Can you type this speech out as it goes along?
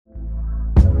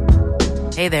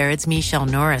Hey there, it's Michelle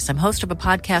Norris. I'm host of a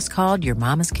podcast called Your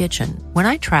Mama's Kitchen. When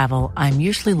I travel, I'm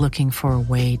usually looking for a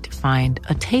way to find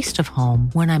a taste of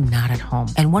home when I'm not at home.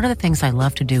 And one of the things I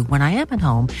love to do when I am at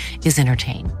home is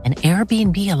entertain. And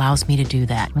Airbnb allows me to do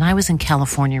that. When I was in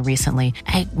California recently,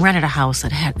 I rented a house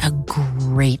that had a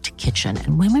great kitchen.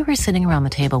 And when we were sitting around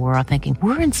the table, we were all thinking,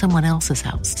 we're in someone else's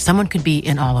house. Someone could be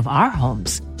in all of our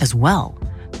homes as well.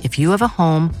 If you have a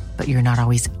home, but you're not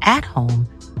always at home,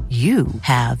 you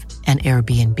have an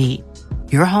Airbnb.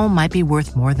 Your home might be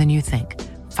worth more than you think.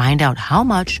 Find out how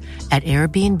much at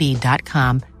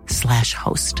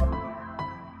airbnb.com/host.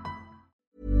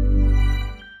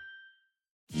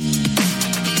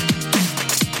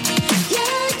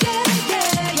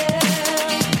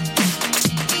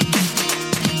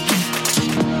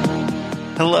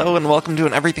 Hello and welcome to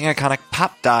an Everything Iconic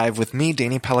Pop Dive with me,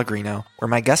 Danny Pellegrino, where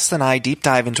my guests and I deep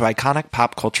dive into iconic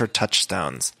pop culture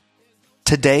touchstones.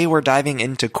 Today we're diving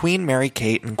into Queen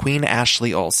Mary-Kate and Queen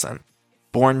Ashley Olsen.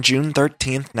 Born June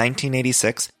 13th,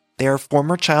 1986, they are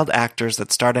former child actors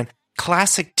that starred in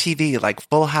classic TV like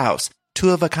Full House,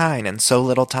 Two of a Kind, and So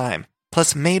Little Time,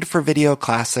 plus made-for-video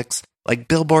classics like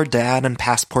Billboard Dad and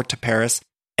Passport to Paris,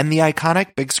 and the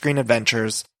iconic big screen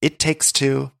adventures It Takes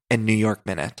Two and New York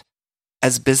Minute.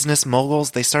 As business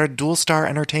moguls, they started Dual Star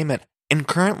Entertainment and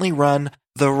currently run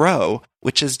The Row,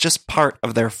 which is just part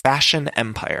of their fashion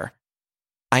empire.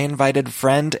 I invited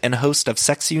friend and host of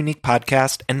Sexy Unique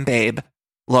podcast and Babe,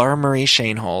 Laura Marie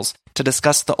Shainholz, to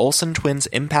discuss the Olsen twins'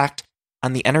 impact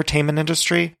on the entertainment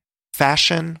industry,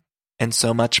 fashion, and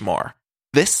so much more.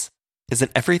 This is an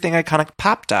Everything Iconic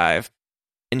Pop Dive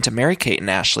into Mary-Kate and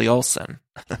Ashley Olsen.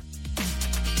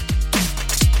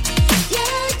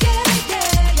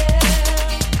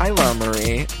 Hi, Laura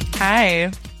Marie.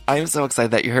 Hi. I'm so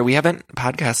excited that you're here. We haven't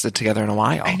podcasted together in a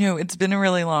while. I know, it's been a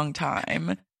really long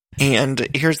time. And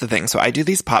here's the thing. So I do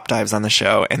these pop dives on the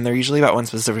show, and they're usually about one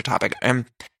specific topic. And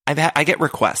I get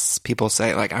requests. People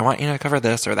say, like, I want you to cover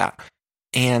this or that.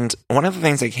 And one of the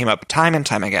things that came up time and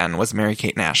time again was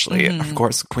Mary-Kate and Ashley, of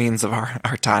course, queens of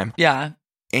our time. Yeah.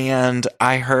 And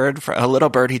I heard from a little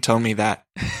birdie told me that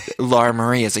Laura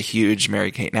Marie is a huge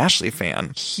Mary-Kate and Ashley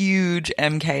fan. Huge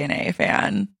MK&A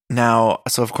fan. Now,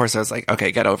 so of course I was like,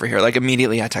 okay, get over here. Like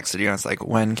immediately I texted you and I was like,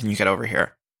 when can you get over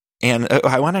here? And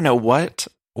I want to know why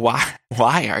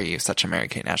are you such a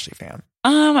Mary-Kate and Ashley fan?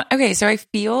 Okay, so I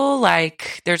feel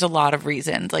like there's a lot of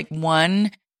reasons. Like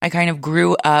one, I kind of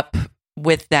grew up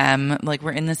with them, like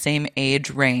we're in the same age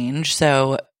range.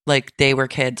 So like they were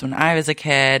kids when I was a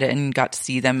kid and got to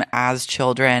see them as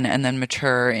children and then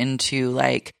mature into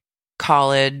like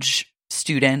college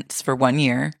students for 1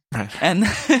 year. Right. And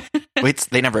Wait,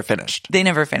 they never finished. They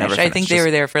never finished. I think they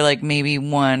were there for like maybe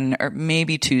 1 or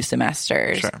maybe 2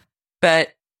 semesters. Sure. But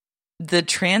the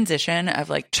transition of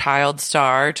like child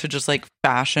star to just like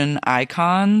fashion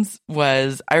icons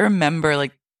was, I remember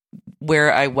like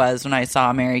where I was when I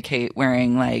saw Mary-Kate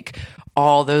wearing like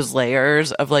all those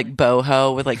layers of like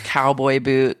boho with like cowboy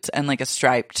boots and like a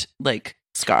striped like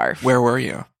scarf. Where were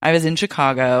you? I was in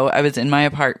Chicago. I was in my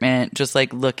apartment just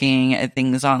like looking at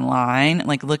things online,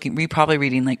 like probably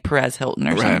reading like Perez Hilton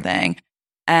or something,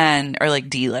 or like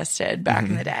delisted back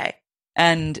in the day.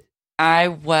 And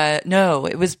it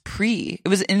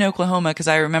was in Oklahoma because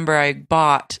I remember I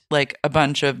bought like a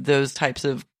bunch of those types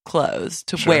of clothes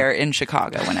to wear in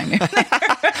Chicago when I moved there.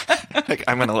 Like,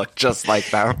 I'm going to look just like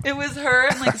them. It was her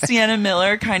and like Sienna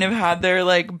Miller kind of had their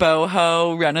like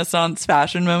boho Renaissance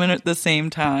fashion moment at the same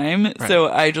time. Right.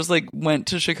 So I just like went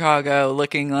to Chicago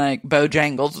looking like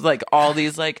Bojangles with like all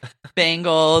these like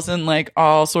bangles and like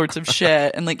all sorts of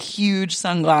shit and like huge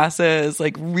sunglasses,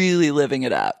 like really living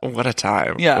it up. What a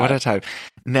time. Yeah. What a time.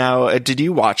 Now, did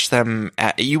you watch them?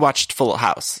 You watched Full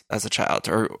House as a child,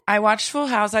 or I watched Full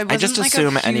House. I just like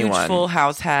assume a huge anyone Full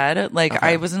House head. Like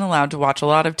I wasn't allowed to watch a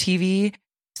lot of TV.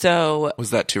 So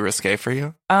was that too risque for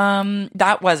you?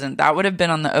 That wasn't. That would have been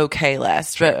on the okay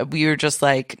list, but we were just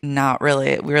like not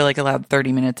really. We were like allowed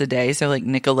 30 minutes a day, so like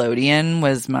Nickelodeon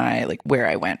was my like where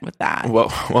I went with that.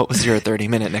 What was your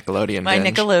 30-minute Nickelodeon? My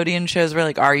binge? Nickelodeon shows were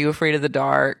like Are You Afraid of the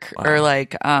Dark or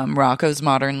like Rocko's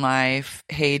Modern Life,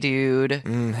 Hey Dude,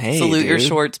 Hey Salute Dude. Your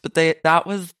Shorts, but that got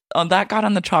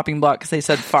on the chopping block because they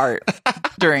said fart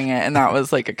during it, and that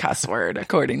was like a cuss word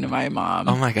according to my mom.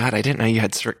 Oh my god, I didn't know you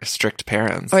had strict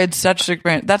parents. I had such strict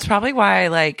parents. That's probably why I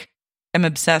like am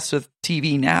obsessed with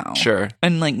TV now. Sure.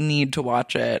 And like need to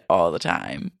watch it all the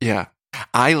time. Yeah.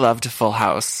 I loved Full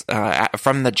House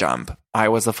from the jump. I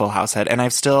was a Full House head, and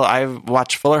I've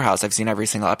watched Fuller House. I've seen every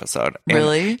single episode. And,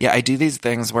 really? Yeah, I do these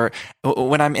things where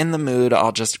when I'm in the mood,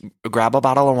 I'll just grab a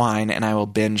bottle of wine and I will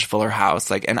binge Fuller House.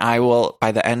 Like, and I will,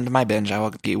 by the end of my binge, I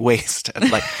will be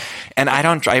wasted. Like, and I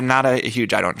don't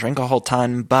drink a whole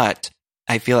ton, but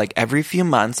I feel like every few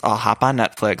months I'll hop on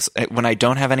Netflix when I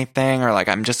don't have anything, or like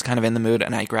I'm just kind of in the mood,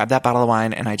 and I grab that bottle of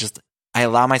wine and I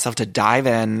allow myself to dive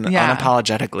in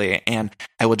unapologetically, and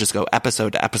I will just go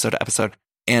episode to episode to episode.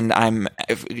 And I'm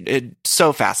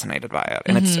so fascinated by it.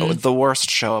 And it's the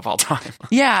worst show of all time.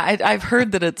 Yeah, I've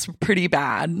heard that it's pretty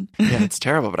bad. Yeah, it's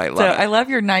terrible, but I love it. I love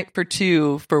your night for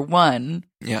 2 for 1.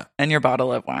 Yeah. And your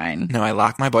bottle of wine. No, I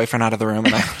locked my boyfriend out of the room,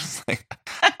 and I was like,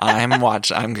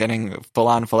 I'm getting full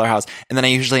on Fuller House. And then I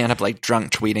usually end up like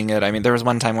drunk tweeting it. I mean, there was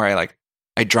one time where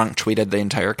I drunk tweeted the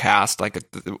entire cast like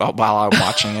while I'm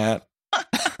watching it.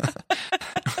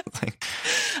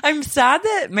 I'm sad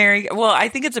that I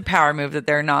think it's a power move that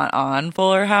they're not on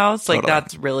Fuller House. Like, totally.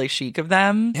 That's really chic of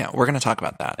them. Yeah, we're going to talk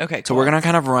about that. Okay, So cool. we're going to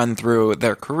kind of run through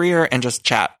their career and just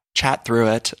chat through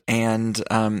it. And,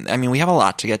 I mean, we have a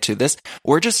lot to get to this.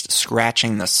 We're just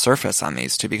scratching the surface on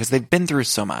these two because they've been through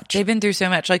so much.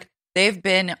 Like, they've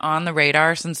been on the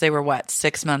radar since they were,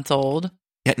 6 months old?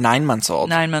 Yeah, 9 months old.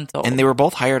 9 months old. And they were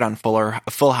both hired on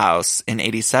Full House in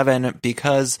 1987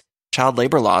 because child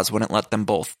labor laws wouldn't let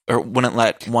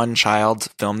one child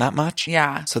film that much.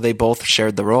 Yeah. So they both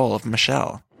shared the role of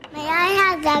Michelle. May I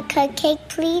have that cupcake,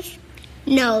 please?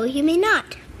 No, you may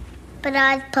not. But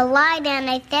I was polite and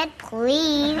I said,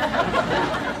 please.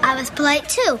 I was polite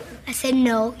too. I said,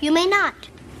 no, you may not.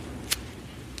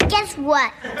 Guess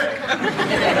what?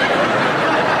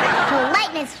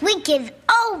 Politeness week is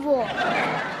over.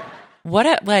 What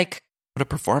a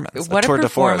performance. What a tour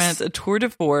performance. de force. A tour de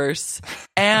force.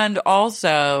 And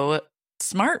also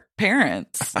smart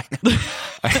parents. I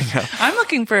know. I'm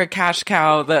looking for a cash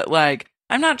cow that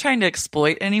I'm not trying to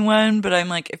exploit anyone, but I'm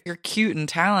like, if you're cute and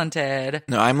talented.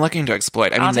 No, I'm looking to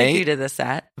exploit. I'll take you to the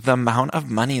set. The amount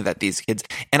of money that these kids,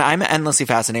 and I'm endlessly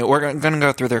fascinated. We're going to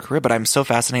go through their career, but I'm so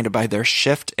fascinated by their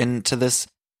shift into this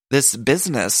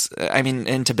business. I mean,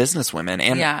 into business women.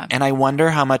 And I wonder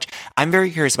how much, I'm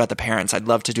very curious about the parents. I'd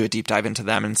love to do a deep dive into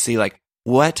them and see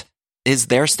what is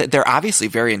they're obviously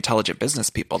very intelligent business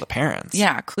people, the parents.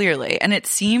 Yeah, clearly. And it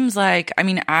seems I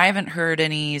haven't heard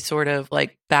any sort of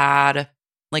bad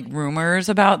rumors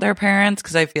about their parents,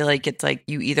 because I feel like it's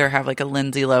you either have a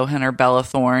Lindsay Lohan or Bella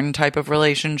Thorne type of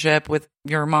relationship with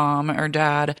your mom or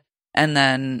dad, and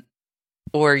then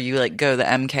or you go the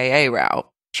MKA route.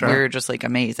 Sure. Where you're just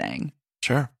amazing.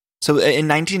 Sure. So in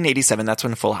 1987, that's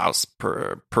when Full House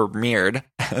premiered,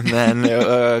 and then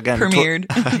again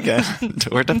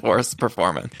tour de force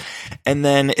performance. And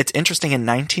then it's interesting, in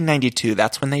 1992,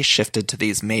 that's when they shifted to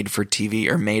these made-for-TV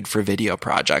or made-for-video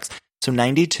projects. So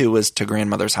 92 was To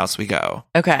Grandmother's House We Go.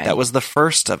 Okay. That was the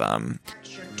first of them.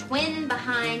 Your twin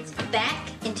behinds back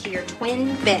into your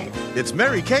twin bed. It's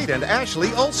Mary-Kate and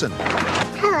Ashley Olsen.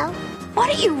 Hello. What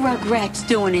are you rugrats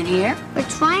doing in here? We're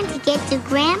trying to get to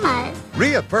Grandma's.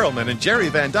 Rhea Perlman and Jerry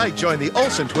Van Dyke join the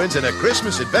Olsen twins in a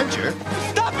Christmas adventure.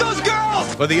 Stop those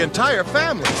girls! For the entire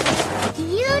family. Do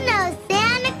you know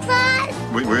Santa Claus?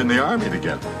 We're in the Army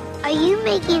together. Are you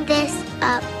making this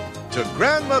up? To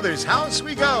Grandmother's House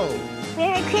We Go.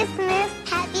 Merry Christmas.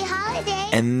 Happy holidays.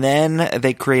 And then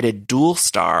they created Dual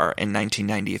Star in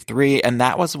 1993, and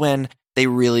that was when they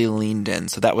really leaned in.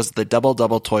 So that was the Double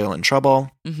Toil and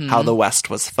Trouble, How the West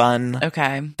Was Fun.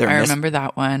 Okay, I remember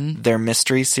that one. Their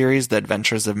mystery series, The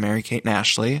Adventures of Mary-Kate and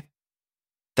Ashley.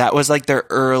 That was their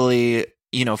early,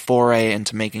 foray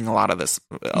into making a lot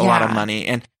of money.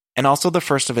 And also the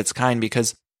first of its kind,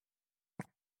 because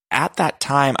at that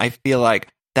time, I feel like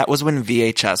that was when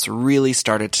VHS really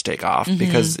started to take off,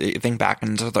 because you think back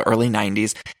into the early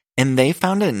 90s, and they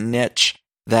found a niche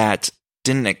that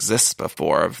didn't exist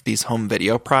before of these home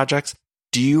video projects.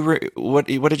 Do you what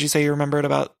did you say you remembered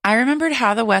about? I remembered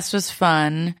How the West Was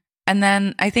Fun, and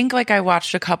then I think I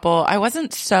watched a couple. I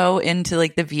wasn't so into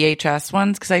the VHS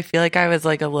ones, because I feel like I was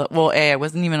I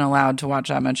wasn't even allowed to watch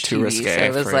that much too TV, risque,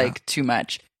 so it was too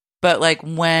much. But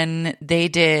when they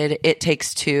did It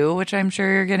Takes Two, which I'm sure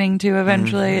you're getting to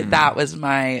eventually, that was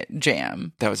my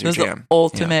jam. That was your jam. The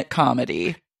ultimate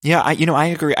comedy. Yeah, I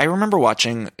agree. I remember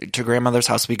watching To Grandmother's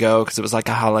House We Go because it was a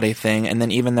holiday thing, and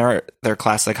then even their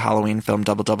classic Halloween film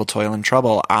Double Toil and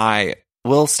Trouble, I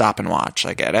will stop and watch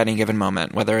at any given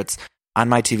moment, whether it's on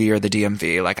my TV or the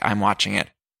DMV. I'm watching it.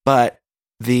 But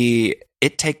the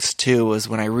It Takes Two was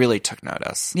when I really took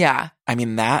notice. Yeah. I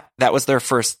mean, that was their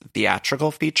first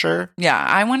theatrical feature. Yeah.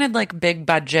 I wanted like big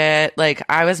budget. Like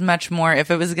I was much more,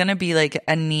 if it was going to be like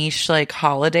a niche, like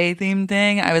holiday themed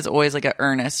thing, I was always like an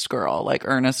Ernest girl. Like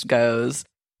Ernest Goes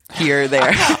here,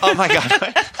 there. Oh my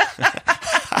God.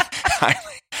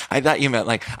 I thought you meant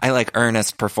like, I like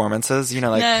earnest performances,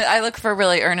 like. No, I look for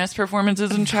really earnest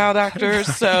performances in child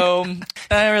actors, so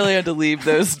I really had to leave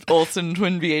those Olsen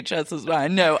twin VHSs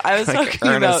behind. No, I was like talking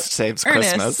Ernest about Saves Ernest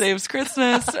Christmas. Saves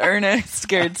Christmas, Ernest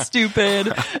Scared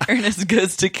Stupid, Ernest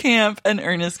Goes to Camp, and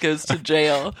Ernest Goes to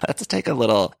Jail. Let's take a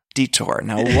little detour.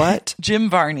 Now, what Jim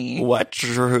Varney. What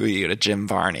drew you to Jim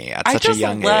Varney at I such a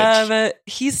young love age? it.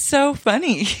 He's so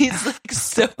funny. He's like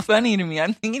so funny to me.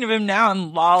 I'm thinking of him now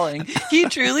and lolling. He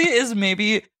truly is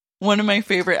maybe one of my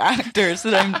favorite actors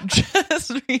that I'm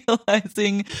just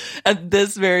realizing at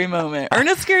this very moment.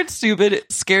 Ernest Scared Stupid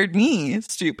scared me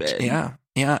stupid. Yeah.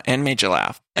 Yeah, and made you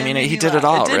laugh. I mean, he did laugh. it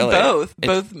all, It did really.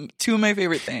 Both two of my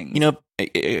favorite things.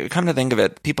 Come to think of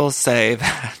it, people say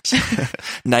that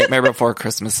Nightmare Before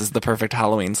Christmas is the perfect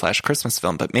Halloween/Christmas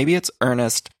film, but maybe it's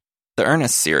Ernest, the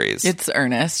Ernest series. It's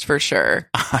Ernest for sure.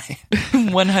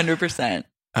 100%.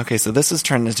 Okay, so this has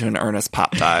turned into an Ernest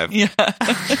pop dive. Yeah.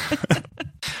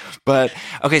 But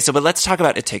let's talk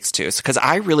about It Takes Two, because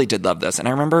I really did love this. And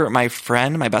I remember my best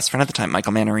friend at the time,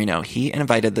 Michael Manarino, he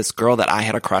invited this girl that I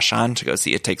had a crush on to go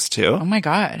see It Takes Two. Oh my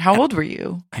God. How old were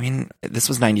you? I mean, this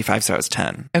was 95, so I was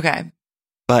 10. Okay.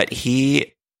 But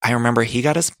I remember he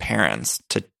got his parents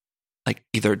to like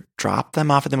either drop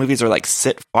them off at the movies or like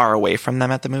sit far away from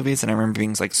them at the movies. And I remember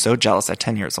being like so jealous at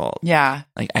 10 years old. Yeah.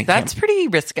 Like that's pretty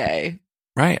risque.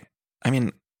 Right. I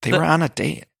mean, they were on a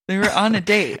date. They were on a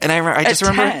date. And I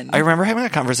remember having a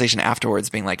conversation afterwards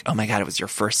being like, oh my God, it was your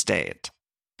first date.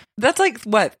 That's like,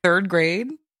 what, third grade?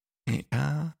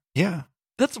 Yeah.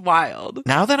 That's wild.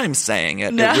 Now that I'm saying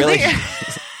it, it really...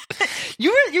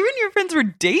 You and your friends were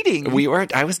dating.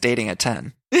 I was dating at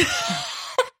 10.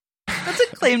 That's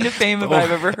a claim to fame if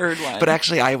I've ever heard one. But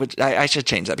actually, I should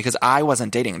change that because I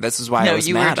wasn't dating. This is why I was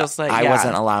mad. Were just like, I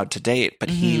wasn't allowed to date, but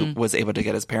he was able to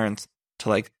get his parents to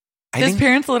like... His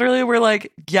parents literally were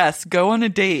like, yes, go on a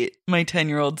date, my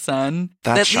 10-year-old son.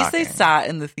 That's at shocking. least they sat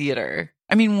in the theater.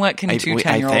 I mean, what can two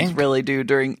 10-year-olds really do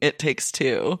during It Takes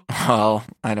Two? Well,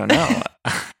 I don't know.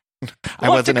 I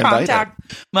wasn't have to invited.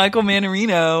 Contact Michael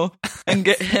Manarino and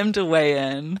get him to weigh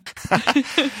in.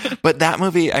 But that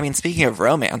movie, I mean, speaking of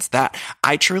romance, that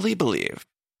I truly believe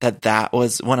that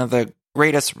was one of the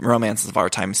greatest romances of our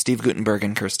time, Steve Guttenberg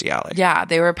and Kirstie Alley. Yeah,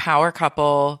 they were a power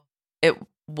couple.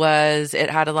 It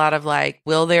had a lot of like,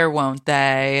 will they or won't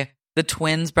they? The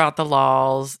twins brought the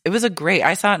lols. It was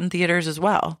I saw it in theaters as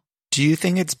well. Do you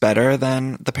think it's better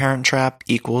than The Parent Trap,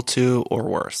 equal to, or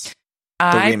worse?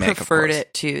 I preferred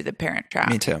it to The Parent Trap.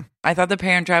 Me too. I thought The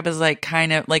Parent Trap is like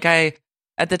kind of like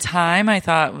at the time I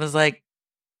thought was like,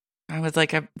 I was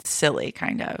like a silly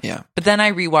kind of. Yeah. But then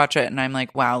I rewatch it and I'm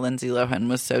like, wow, Lindsay Lohan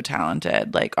was so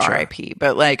talented, like Sure. R.I.P.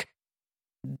 But like,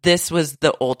 this was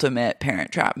the ultimate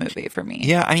Parent Trap movie for me.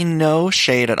 Yeah, I mean, no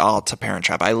shade at all to Parent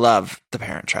Trap. I love The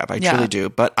Parent Trap. I truly do.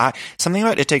 But something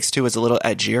about It Takes Two is a little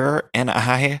edgier, and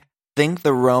I think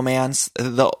the romance,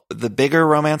 the bigger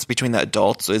romance between the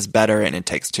adults is better in It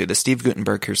Takes Two. The Steve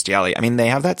Guttenberg, Kirstie Alley. I mean, they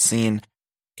have that scene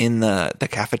in the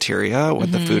cafeteria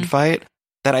with the food fight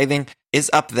that I think is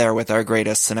up there with our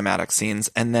greatest cinematic scenes.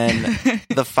 And then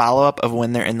the follow-up of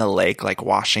when they're in the lake, like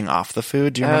washing off the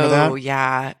food. Do you remember that? Oh,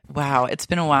 yeah. Wow. It's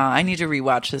been a while. I need to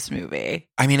rewatch this movie.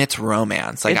 I mean, it's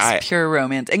romance. Like it's pure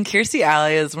romance. And Kirstie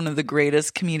Alley is one of the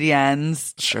greatest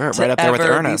comedians. Sure, right up there with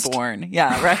Ernest. Be born.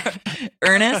 Yeah, right.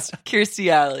 Ernest, Kirstie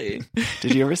Alley.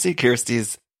 Did you ever see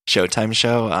Kirstie's Showtime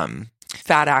show?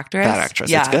 Fat Actress. Fat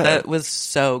Actress. Yeah, it's good. that was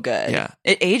so good. Yeah.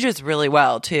 It ages really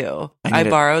well, too. I need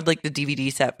borrowed like the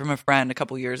DVD set from a friend a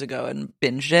couple years ago and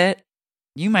binged it.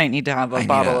 You might need to have a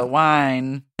bottle of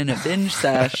wine and a binge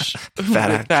sesh with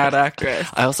Fat Actress.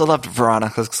 I also loved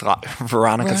Veronica's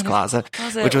Closet,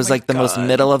 which was like the most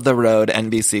middle of the road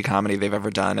NBC comedy they've ever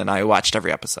done, and I watched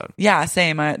every episode. Yeah,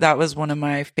 same. That was one of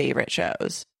my favorite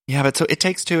shows. Yeah, but so It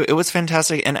Takes Two, it was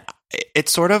fantastic, and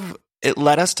it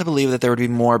led us to believe that there would be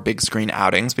more big screen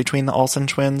outings between the Olsen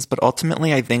twins, but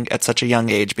ultimately I think at such a young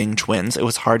age, being twins, it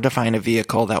was hard to find a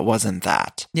vehicle that wasn't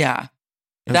that. Yeah.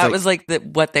 That was like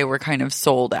what they were kind of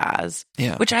sold as,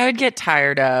 which I would get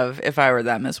tired of if I were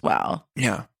them as well.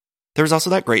 Yeah. There was also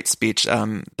that great speech,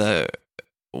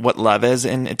 what love is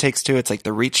in It Takes Two. It's like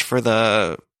the reach for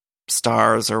the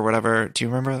stars or whatever. Do you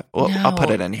remember that? Well, No. I'll put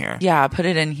it in here. Yeah, put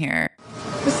it in here.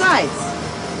 Besides,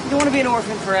 you don't want to be an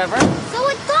orphan forever. So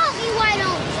adopt me, why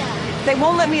don't you? They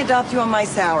won't let me adopt you on my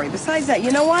salary. Besides that,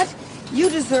 you know what? You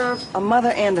deserve a mother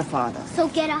and a father. So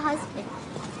get a husband.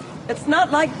 It's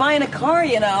not like buying a car,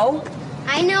 you know.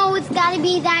 I know it's gotta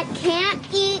be that can't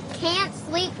eat, can't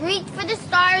sleep, reach for the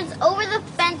stars, over the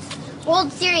fence,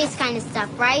 World Series kind of stuff,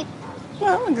 right?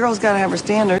 Well, a girl's gotta have her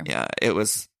standard. Yeah, it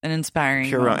was An inspiring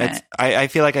pure. moment. I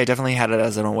feel like I definitely had it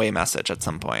as an away message at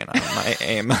some point on my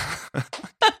AIM.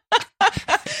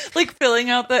 Like filling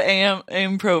out the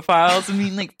AIM profiles and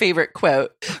being like, favorite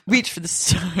quote, reach for the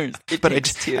stars. But I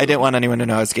didn't want anyone to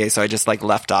know I was gay, so I just like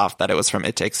left off that it was from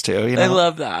It Takes Two. You know? I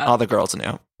love that. All the girls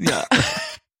knew. Yeah.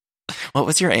 What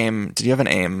was your AIM? Did you have an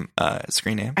AIM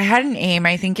screen name? I had an AIM.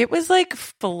 I think it was like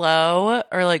Flo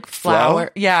or like Flower. Flo?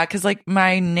 Yeah, because like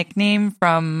my nickname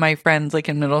from my friends like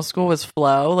in middle school was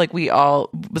Flo. Like we all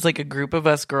was like a group of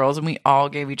us girls and we all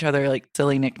gave each other like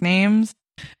silly nicknames.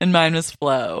 And mine was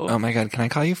Flo. Oh my God, can I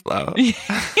call you Flo?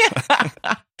 Yeah.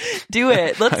 Do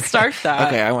it. Let's start that.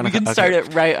 Okay, we can start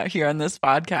it right here on this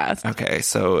podcast. Okay,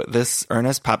 so this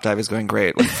Ernest Pop Dive is going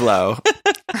great with Flo.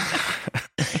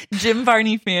 Jim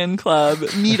Varney fan club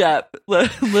meetup.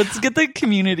 Let's get the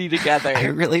community together. I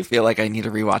really feel like I need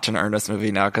to rewatch an Ernest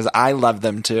movie now because I love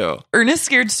them too. Ernest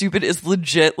Scared Stupid is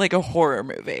legit like a horror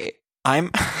movie.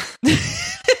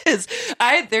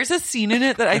 There's a scene in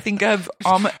it that I think of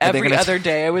every other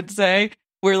day, I would say,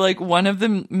 where like one of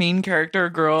the main character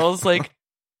girls, like,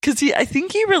 because I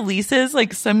think he releases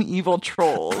like some evil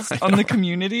trolls on the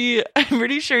community. I'm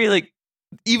pretty sure like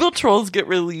evil trolls get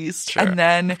released, Sure. and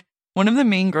then one of the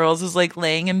main girls is like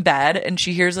laying in bed and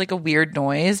she hears like a weird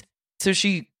noise, so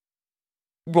she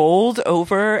rolled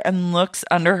over and looks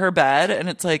under her bed, and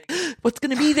it's like, what's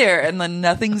gonna be there? And then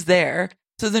nothing's there.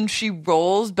 So then she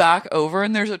rolls back over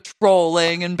and there's a troll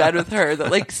laying in bed with her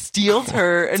that like steals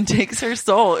her and takes her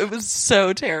soul. It was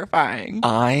so terrifying.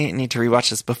 I need to rewatch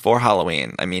this before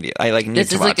Halloween immediately. I like need This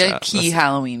to is watch like a it. key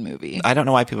Halloween movie. I don't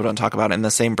know why people don't talk about it in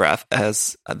the same breath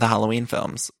as the Halloween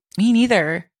films. Me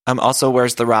neither. Also,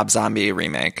 where's the Rob Zombie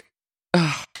remake?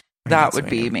 Ugh, that would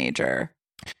be major.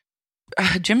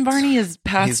 Jim Varney has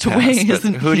passed away.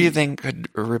 Isn't who he? do you think could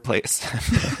replace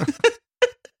him?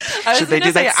 I was Should they going to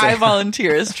do say that I same-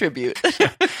 volunteer as tribute.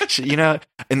 You know,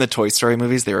 in the Toy Story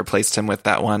movies, they replaced him with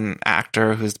that one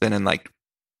actor who's been in like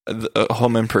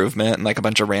Home Improvement and like a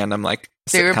bunch of random like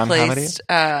They sitcom comedy. replaced.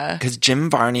 Because Jim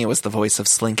Varney was the voice of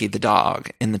Slinky the dog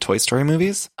in the Toy Story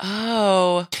movies.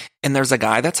 Oh, And there's a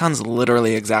guy that sounds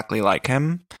literally exactly like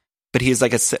him, but he's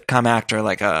like a sitcom actor,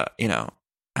 like a, you know.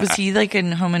 was he like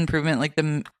in Home Improvement, like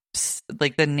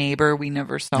the neighbor we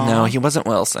never saw? No, he wasn't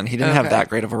Wilson. He didn't have Okay. that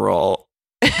great of a role.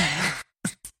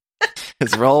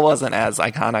 His role wasn't as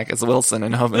iconic as Wilson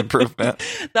in Home Improvement.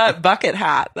 That bucket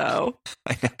hat, though.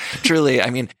 I know. Truly, I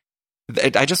mean,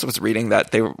 I just was reading that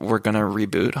they were going to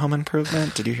reboot Home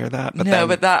Improvement. Did you hear that?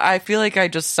 But that I feel like I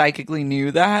just psychically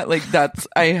knew that. Like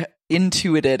I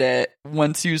intuited it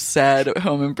once you said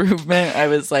Home Improvement. I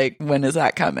was like, when is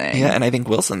that coming? Yeah, and I think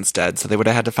Wilson's dead, so they would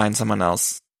have had to find someone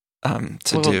else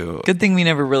to do. Good thing we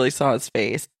never really saw his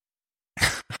face.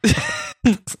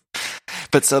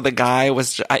 But so the guy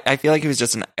was, I feel like he was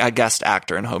just a guest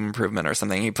actor in Home Improvement or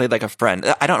something. He played like a friend.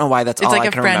 I don't know why that's It's all like I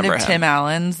a can friend remember of him. Tim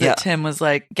Allen's that Yeah. Tim was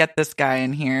like, get this guy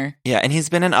in here. Yeah, and he's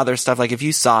been in other stuff. Like if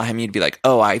you saw him, you'd be like,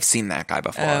 oh, I've seen that guy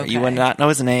before. Okay. You would not know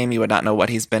his name. You would not know what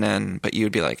he's been in, but you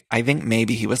would be like, I think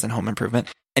maybe he was in Home Improvement.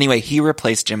 Anyway, he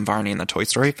replaced Jim Varney in the Toy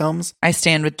Story films. I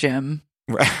stand with Jim.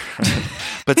 Right.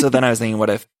 But so then I was thinking, what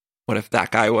if that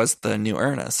guy was the new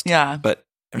Ernest? Yeah. But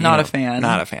Not a fan.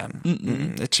 Not a fan.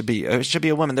 Mm-mm. It should be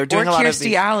a woman. They're doing Or a lot Kirstie of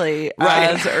these. Alley Right.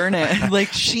 as Ernest.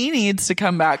 Like, she needs to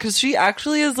come back because she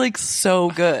actually is like so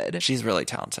good. She's really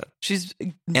talented. She's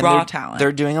And raw talent.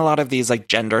 They're doing a lot of these like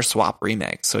gender swap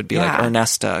remakes. So it'd be like Yeah.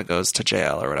 Ernesta goes to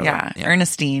jail or whatever. yeah,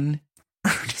 Ernestine.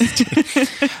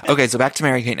 Okay, so back to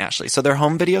Mary-Kate and Ashley. So their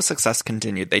home video success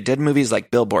continued. They did movies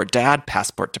like Billboard Dad,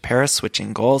 Passport to Paris,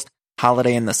 Switching Goals,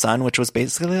 Holiday in the Sun, which was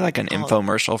basically like an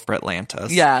infomercial for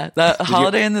Atlantis. Yeah, the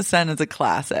Holiday in the Sun is a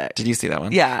classic. Did you see that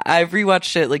one? Yeah, I've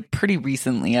rewatched it like pretty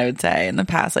recently, I would say, in the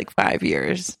past like 5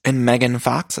 years. And Megan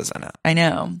Fox is in it. I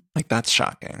know. Like, that's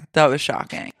shocking. That was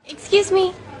shocking. Excuse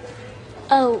me.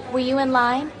 Oh, were you in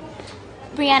line?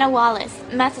 Brianna Wallace.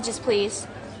 Messages, please.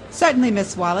 Certainly,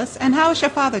 Miss Wallace. And how is your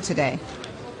father today?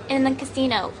 In the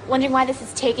casino. Wondering why this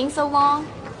is taking so long?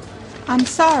 I'm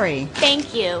sorry.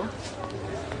 Thank you.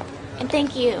 And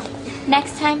thank you.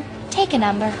 Next time, take a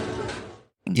number.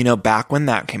 You know, back when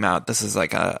that came out, this is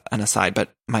like an aside,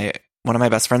 but one of my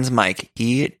best friends, Mike,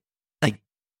 he like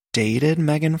dated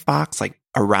Megan Fox like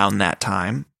around that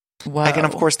time. Whoa. Like, and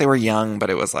of course they were young, but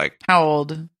it was like, How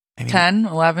old? I mean, 10,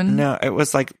 11? no, it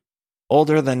was like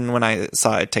older than when I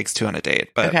saw It Takes Two on a Date,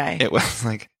 but Okay. it was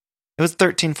It was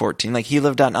 13, 14. Like, he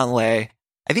lived out in LA.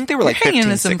 I think they were like 15, hanging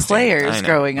with some 16. players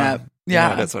growing up.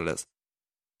 Yeah. That's what it is.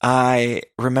 I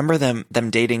remember them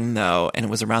dating, though, and it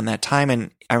was around that time.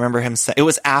 And I remember him saying, it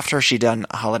was after she'd done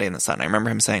Holiday in the Sun. I remember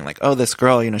him saying, like, oh, this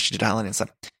girl, she did Holiday in the Sun.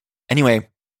 Anyway,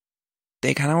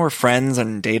 they kind of were friends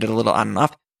and dated a little on and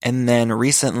off. And then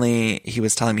recently, he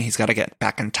was telling me he's got to get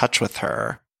back in touch with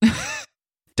her.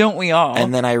 Don't we all?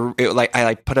 And then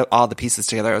I put all the pieces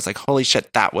together. I was like, holy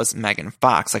shit, that was Megan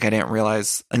Fox. Like, I didn't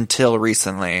realize until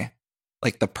recently,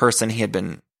 like, the person he had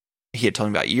told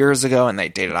me about years ago and they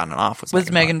dated on and off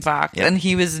was Megan Fox. Yep. And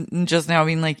he was just now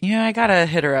being like, I gotta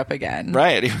hit her up again.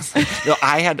 Right. He was like,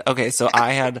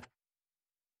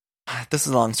 this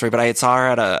is a long story, but I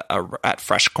saw her at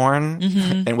Fresh Corn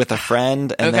and with a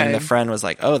friend, and then the friend was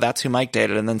like, oh, that's who Mike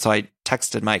dated. And then so I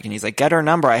texted Mike and he's like, get her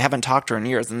number. I haven't talked to her in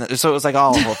years. And so it was like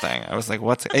all the whole thing. I was like,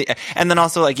 what's, and then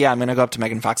also like, yeah, I'm going to go up to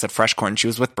Megan Fox at Fresh Corn. She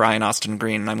was with Brian Austin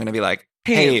Green, and I'm going to be like,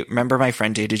 hey, remember my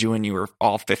friend dated you when you were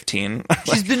all 15?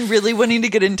 She's been really wanting to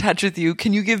get in touch with you.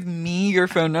 Can you give me your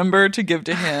phone number to give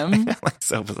to him? Like,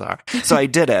 so bizarre. So I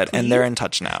did it, and they're in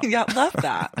touch now. Yeah, love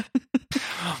that.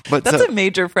 But that's a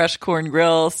major Fresh Corn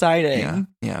Grill sighting.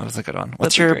 Yeah, it was a good one.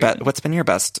 What's been your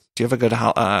best? Do you have a good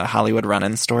Hollywood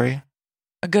run-in story?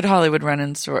 A good Hollywood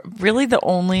run-in story. Really, the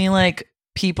only like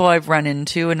people I've run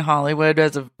into in Hollywood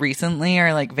as of recently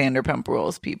are like Vanderpump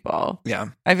Rules people. Yeah.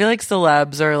 I feel like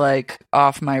celebs are like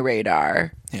off my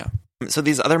radar. Yeah. So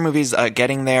these other movies,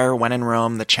 Getting There, When in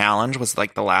Rome, The Challenge was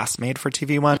like the last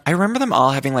made-for-TV one. I remember them all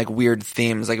having like weird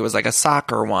themes. Like, it was like a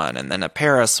soccer one, and then a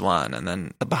Paris one, and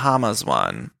then the Bahamas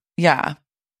one. Yeah.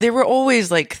 They were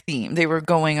always like themed. They were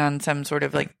going on some sort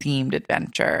of like themed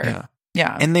adventure. Yeah.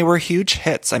 Yeah. And they were huge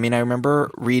hits. I mean, I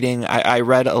remember reading, I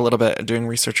read a little bit doing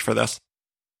research for this.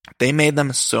 They made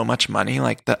them so much money,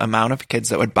 like the amount of kids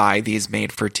that would buy these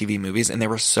made-for-TV movies, and they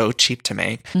were so cheap to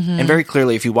make. And very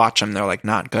clearly, if you watch them, they're like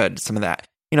not good. Some of that,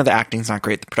 the acting's not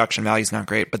great, the production value's not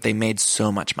great, but they made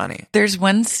so much money. There's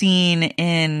one scene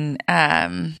in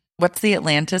what's the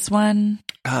Atlantis one?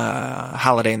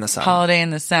 Holiday in the Sun. Holiday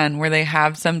in the Sun, where they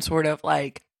have some sort of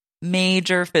like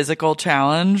major physical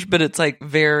challenge, but it's like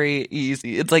very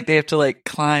easy. It's like they have to like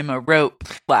climb a rope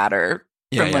ladder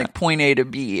from like point A to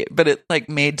B, but it like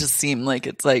made to seem like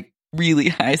it's like really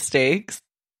high stakes.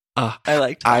 I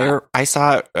liked that. I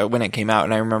saw it when it came out,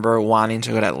 and I remember wanting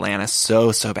to go to Atlantis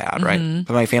so bad, right?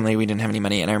 But my family, we didn't have any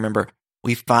money, and I remember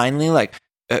we finally like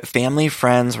family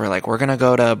friends were like, we're gonna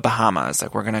go to Bahamas,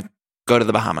 like we're gonna go to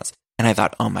the Bahamas, and I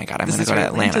thought, oh my god, I'm gonna go to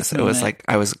Atlantis. It was like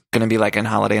I was gonna be like in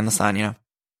Holiday in the Sun,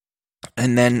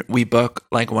 And then we book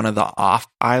like one of the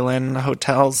off-island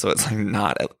hotels, so it's like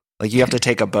not. Like, you have to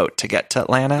take a boat to get to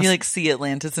Atlantis. You, like, see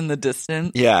Atlantis in the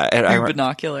distance? Yeah. Through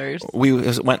binoculars? We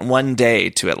went one day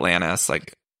to Atlantis,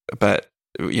 like, but,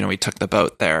 we took the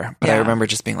boat there. But I remember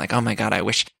just being like, oh, my God,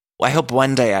 I hope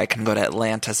one day I can go to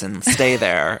Atlantis and stay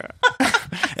there.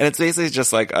 And it's basically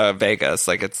just like Vegas.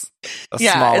 Like, it's a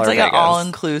smaller it's like Vegas. An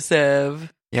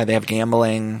all-inclusive. Yeah, they have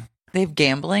gambling. They have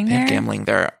gambling there? They have gambling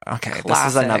there. Okay, Classic. This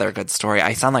is another good story.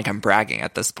 I sound like I'm bragging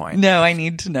at this point. No, I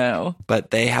need to know.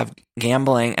 But they have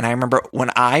gambling. And I remember when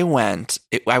I went,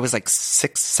 I was like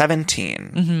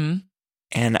 17. Mm-hmm.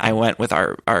 And I went with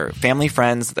our family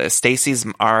friends, Stacy's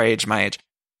our age, my age.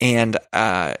 And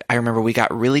I remember we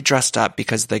got really dressed up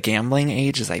because the gambling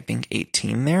age is, I think,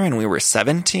 18 there. And we were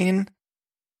 17.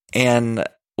 And it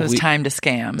was time to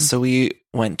scam. So we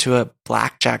went to a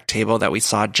blackjack table that we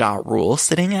saw Ja Rule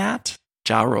sitting at.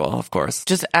 Ja Rule, of course.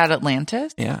 Just at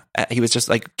Atlantis? Yeah. He was just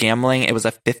like gambling. It was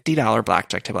a $50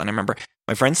 blackjack table. And I remember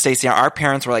my friend Stacy, our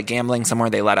parents were like gambling somewhere.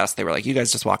 They let us. They were like, you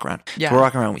guys just walk around. Yeah. So we're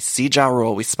walking around. We see Ja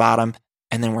Rule. We spot him.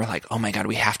 And then we're like, oh my God,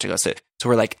 we have to go sit. So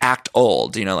we're like, act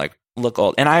old, like look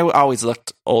old. And I always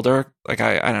looked older. Like,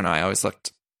 I don't know. I always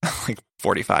looked like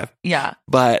 45. Yeah.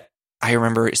 But I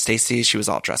remember Stacy, she was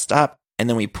all dressed up. And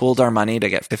then we pooled our money to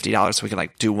get $50 so we could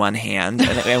like do one hand.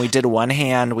 And we did one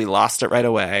hand. We lost it right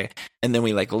away. And then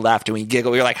we like left and we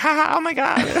giggled. We were like, ha, oh my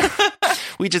God.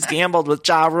 We just gambled with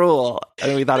Ja Rule.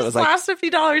 And we thought it was like. Lost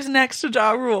 $50 next to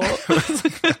Ja Rule.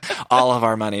 All of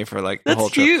our money for like the whole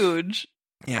trip. That's huge.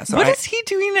 Yeah. So what is he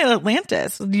doing at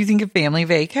Atlantis? Do you think a family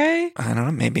vacay? I don't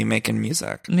know. Maybe making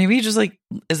music. Maybe he just like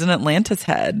is an Atlantis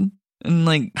head. And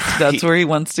like that's where he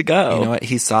wants to go. You know what?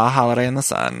 He saw Holiday in the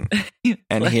Sun,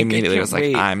 and like, he immediately was like,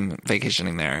 wait. "I'm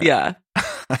vacationing there." Yeah.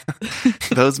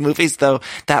 Those movies, though,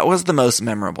 that was the most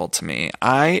memorable to me.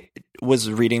 I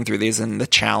was reading through these, and The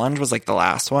Challenge was like the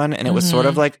last one, and it was sort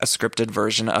of like a scripted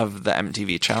version of the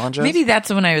MTV challenges. Maybe that's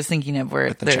the one I was thinking of,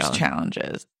 where there's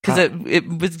challenges, because it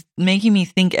was making me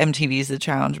think MTV's the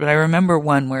challenge. But I remember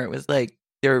one where it was like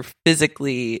they're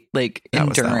physically like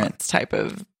endurance type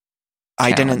of.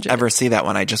 I didn't ever see that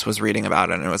one. I just was reading about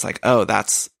it and it was like, oh,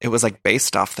 it was like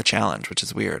based off the challenge, which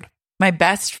is weird. My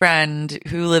best friend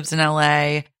who lives in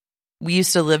LA, we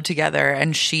used to live together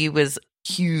and she was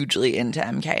hugely into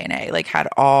MKNA, like had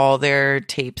all their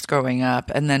tapes growing up.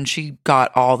 And then she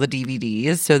got all the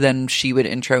DVDs. So then she would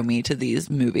intro me to these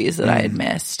movies that I had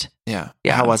missed. Yeah.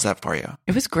 How was that for you?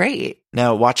 It was great.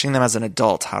 Now, watching them as an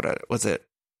adult, was it?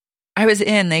 I was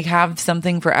in. They have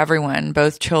something for everyone,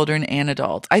 both children and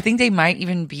adults. I think they might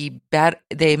even be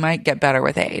they might get better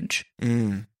with age.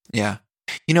 Yeah.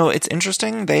 You know, it's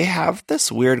interesting. They have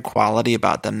this weird quality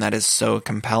about them that is so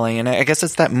compelling. And I guess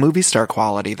it's that movie star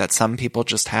quality that some people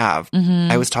just have.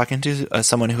 I was talking to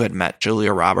someone who had met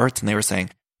Julia Roberts and they were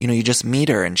saying, you know, you just meet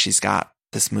her and she's got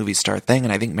this movie star thing.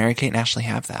 And I think Mary-Kate and Ashley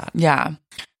have that. Yeah.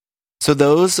 So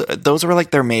those were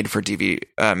like their made for TV,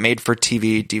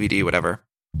 DVD, whatever.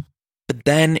 But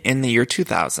then in the year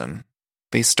 2000,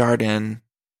 they starred in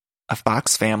a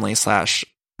Fox Family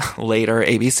 / later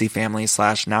ABC Family /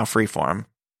 now Freeform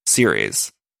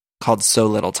series called So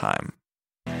Little Time.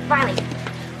 Riley,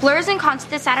 Blur's in concert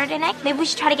this Saturday night. Maybe we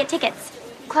should try to get tickets.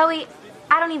 Chloe,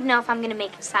 I don't even know if I'm going to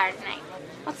make it Saturday night.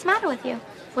 What's the matter with you?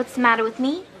 What's the matter with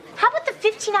me? How about the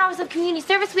 15 hours of community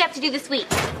service we have to do this week?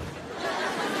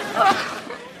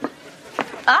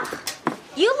 Ugh.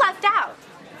 You left out.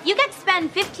 You get to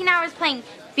spend 15 hours playing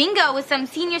bingo with some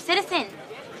senior citizen.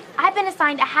 I've been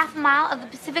assigned a half mile of the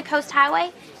Pacific Coast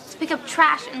Highway to pick up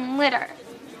trash and litter.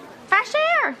 Fresh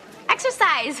air.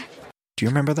 Exercise. Do you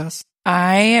remember this?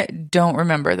 I don't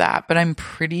remember that, but I'm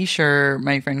pretty sure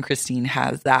my friend Christine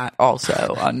has that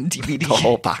also on DVD. The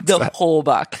whole box set. The whole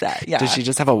box set, yeah. Does she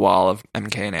just have a wall of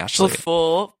MK and Ashley? The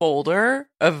full folder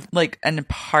of and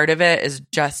part of it is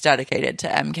just dedicated to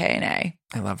MK and A.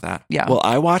 I love that. Yeah. Well,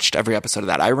 I watched every episode of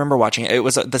that. I remember watching it. It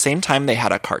was at the same time they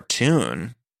had a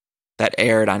cartoon that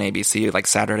aired on ABC like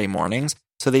Saturday mornings.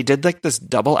 So they did like this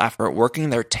double effort, working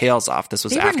their tails off. This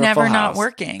was after Full House. They were never not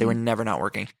working. They were never not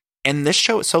working. And this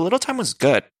show, So Little Time, was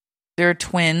good. There were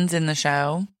twins in the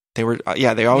show. They were,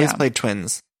 they always played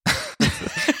twins.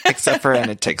 Except for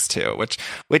in It Takes Two,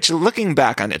 which looking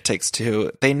back on It Takes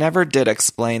Two, they never did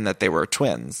explain that they were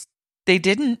twins. They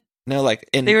didn't. No,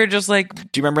 they were just like.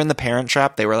 Do you remember in The Parent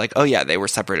Trap? They were like, oh yeah, they were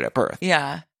separated at birth.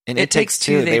 Yeah. In It Takes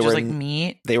Two, they were just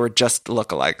meet. They were just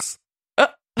lookalikes.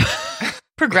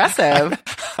 Progressive.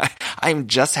 I'm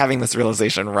just having this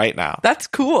realization right now. That's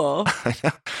cool. I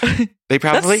know. They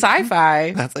probably that's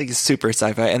sci-fi. That's like super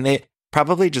sci-fi, and they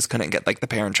probably just couldn't get like the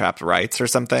Parent Trap rights or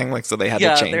something, like so they had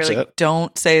to change they're like, it.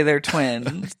 Don't say they're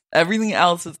twins. Everything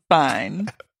else is fine.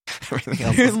 Everything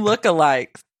else is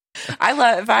lookalikes. I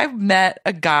love if I met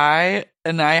a guy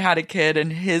and I had a kid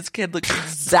and his kid looked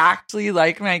exactly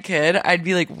like my kid, I'd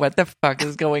be like, what the fuck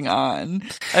is going on?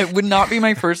 It would not be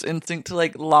my first instinct to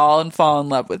like loll and fall in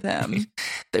love with him.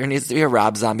 There needs to be a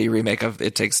Rob Zombie remake of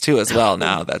It Takes Two as well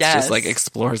now that's just like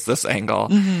explores this angle.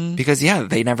 Because I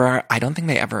don't think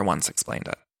they ever once explained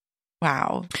it.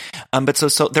 Wow. But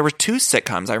so there were two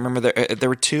sitcoms. I remember there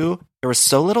were two. There was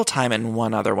So Little Time and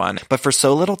one other one. But for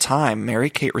So Little Time,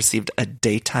 Mary-Kate received a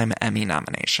Daytime Emmy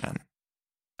nomination.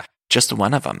 Just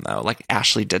one of them, though. Like,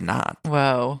 Ashley did not.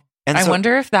 Whoa. And I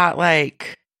wonder if that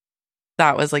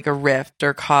was like a rift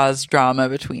or caused drama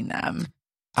between them.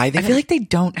 I feel like they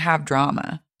don't have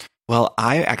drama. Well,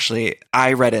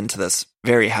 I read into this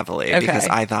very heavily because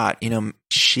I thought,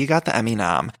 she got the Emmy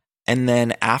nom. And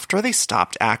then after they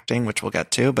stopped acting, which we'll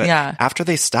get to, but after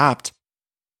they stopped,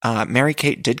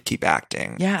 Mary-Kate did keep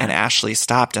acting. Yeah. And Ashley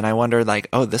stopped. And I wondered, like,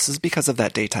 oh, this is because of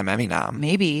that Daytime Emmy nom.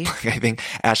 Maybe. I think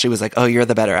Ashley was like, oh, you're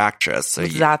the better actress. So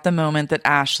was that the moment that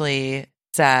Ashley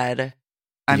said,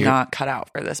 I'm not cut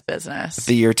out for this business?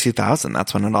 The year 2000.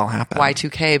 That's when it all happened.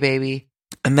 Y2K, baby.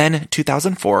 And then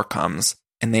 2004 comes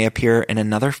and they appear in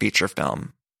another feature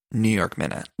film, New York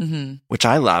Minute, which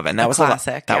I love. And that was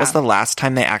classic. That was the last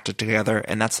time they acted together.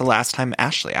 And that's the last time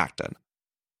Ashley acted.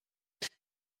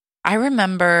 I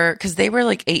remember because they were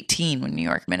like 18 when New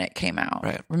York Minute came out.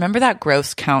 Right. Remember that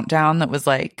gross countdown that was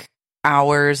like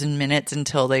hours and minutes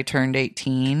until they turned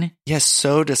 18? Yes,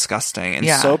 so disgusting and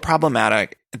so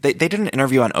problematic. They did an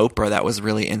interview on Oprah that was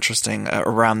really interesting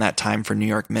around that time for New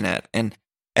York Minute. And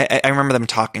I remember them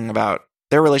talking about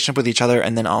their relationship with each other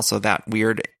and then also that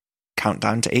weird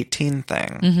countdown to 18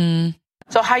 thing.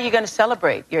 So how are you going to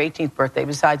celebrate your 18th birthday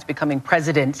besides becoming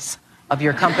presidents of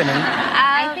your company?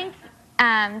 I think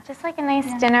just like a nice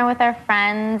dinner with our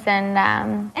friends,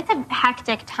 and it's a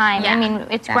hectic time. Yeah, I mean,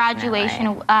 it's graduation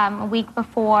a week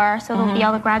before, so there'll be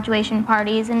all the graduation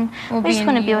parties, and we're just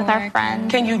going to be with our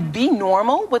friends. Can you be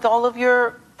normal with all of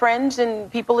your friends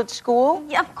and people at school?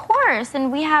 Yeah, of course,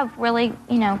 and we have really,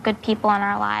 good people in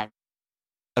our lives.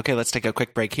 Okay, let's take a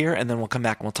quick break here, and then we'll come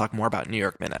back and we'll talk more about New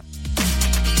York Minute.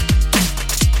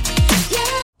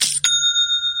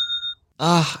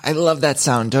 I love that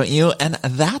sound, don't you? And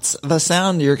that's the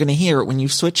sound you're going to hear when you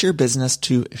switch your business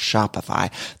to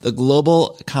Shopify, the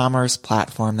global commerce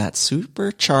platform that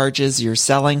supercharges your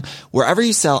selling wherever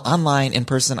you sell, online, in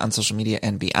person, on social media,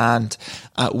 and beyond.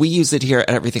 We use it here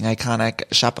at Everything Iconic.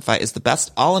 Shopify is the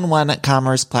best all-in-one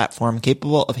commerce platform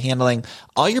capable of handling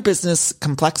all your business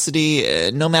complexity,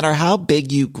 no matter how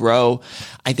big you grow.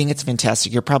 I think it's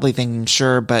fantastic. You're probably thinking,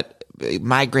 sure, but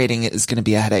migrating is going to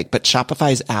be a headache, but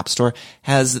Shopify's App Store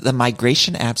has the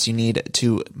migration apps you need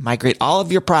to migrate all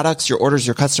of your products, your orders,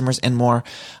 your customers, and more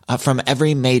from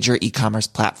every major e-commerce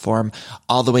platform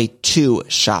all the way to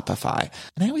Shopify.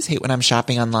 And I always hate when I'm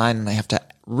shopping online and I have to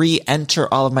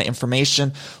re-enter all of my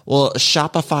information. Well,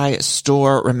 Shopify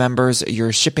Store remembers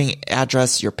your shipping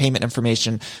address, your payment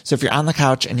information. So if you're on the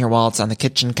couch and your wallet's on the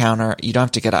kitchen counter, you don't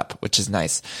have to get up, which is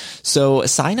nice. So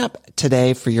sign up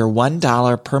today for your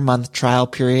 $1 per month trial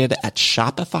period at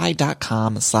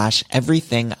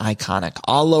shopify.com/everythingiconic,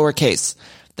 all lowercase.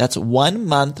 That's 1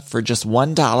 month for just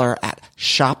 $1 at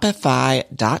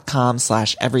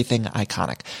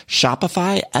shopify.com/everythingiconic.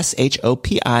 Shopify,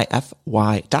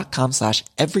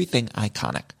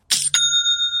 shopify.com/everythingiconic.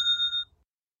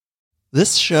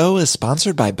 This show is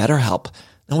sponsored by BetterHelp.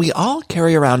 And we all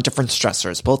carry around different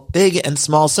stressors, both big and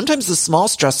small. Sometimes the small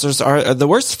stressors are the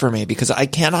worst for me because I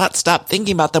cannot stop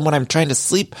thinking about them when I'm trying to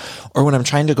sleep or when I'm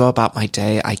trying to go about my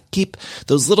day. I keep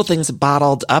those little things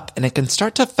bottled up and it can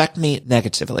start to affect me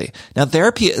negatively. Now,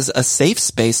 therapy is a safe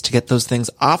space to get those things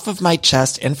off of my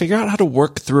chest and figure out how to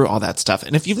work through all that stuff.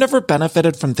 And if you've never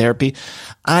benefited from therapy,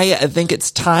 I think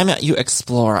it's time you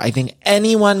explore. I think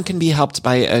anyone can be helped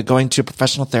by going to a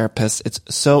professional therapist. It's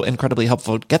so incredibly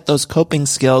helpful. Get those coping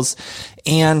skills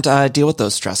and deal with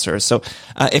those stressors. So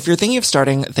if you're thinking of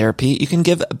starting therapy, you can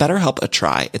give BetterHelp a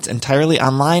try. It's entirely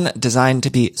online, designed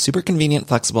to be super convenient,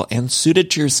 flexible, and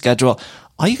suited to your schedule.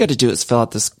 All you got to do is fill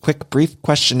out this quick, brief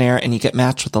questionnaire and you get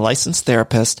matched with a licensed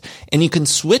therapist, and you can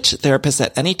switch therapists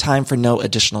at any time for no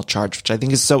additional charge, which I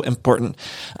think is so important.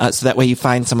 So that way you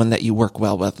find someone that you work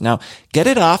well with. Now, get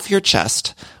it off your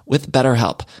chest with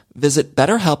BetterHelp. Visit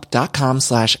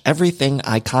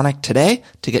BetterHelp.com/everythingiconic today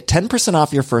to get 10%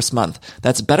 off your first month.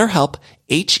 That's BetterHelp,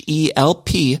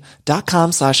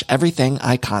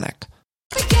 HELP.com/everythingiconic.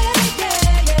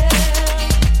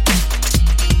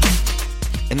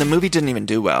 And the movie didn't even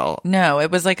do well. No, it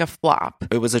was like a flop.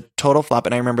 It was a total flop.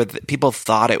 And I remember people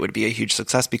thought it would be a huge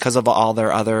success because of all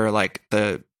their other, like,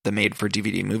 the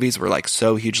made-for-DVD movies were, like,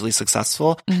 so hugely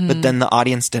successful. Mm-hmm. But then the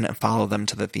audience didn't follow them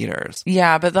to the theaters.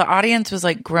 Yeah, but the audience was,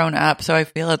 like, grown up. So I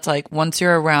feel it's like once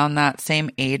you're around that same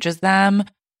age as them,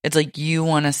 it's like you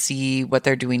want to see what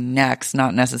they're doing next,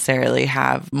 not necessarily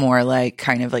have more like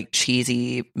kind of like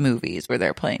cheesy movies where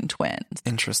they're playing twins.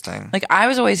 Interesting. Like I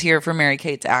was always here for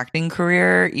Mary-Kate's acting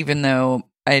career, even though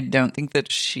I don't think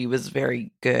that she was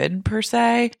very good per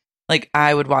se. Like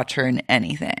I would watch her in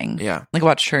anything. Yeah. Like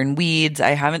watch her in Weeds.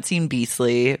 I haven't seen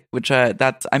Beastly, which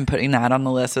I'm putting that on the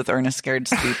list with Ernest Scared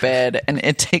Stupid and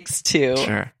It Takes Two.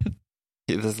 Sure.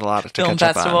 There's a lot to film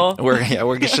catch festival. Up on.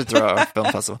 We should throw a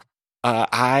film festival.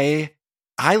 I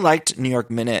liked New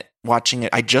York Minute watching it.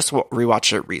 I just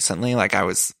rewatched it recently. Like I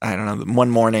don't know,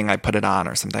 one morning I put it on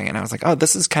or something and I was like, oh,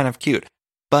 this is kind of cute.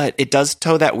 But it does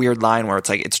toe that weird line where it's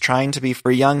like, it's trying to be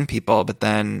for young people, but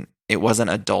then it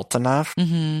wasn't adult enough.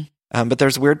 Mm-hmm. But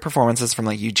there's weird performances from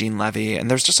like Eugene Levy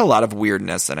and there's just a lot of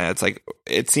weirdness in it. It's like,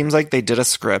 it seems like they did a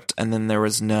script and then there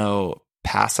was no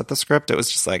pass at the script. It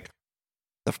was just like,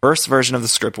 the first version of the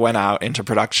script went out into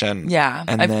production. Yeah.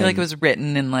 I feel like it was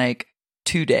written in like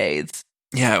 2 days.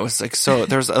 Yeah, it was like so.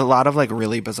 There's a lot of like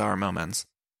really bizarre moments,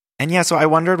 and yeah. So I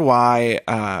wondered why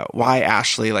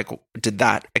Ashley like did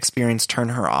that experience turn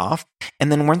her off,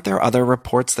 and then weren't there other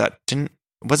reports that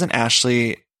wasn't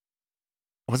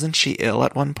she ill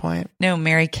at one point? No,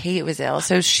 Mary-Kate was ill.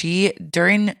 So she I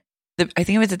think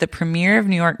it was at the premiere of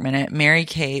New York Minute,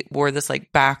 Mary-Kate wore this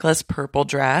like backless purple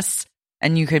dress.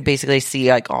 And you could basically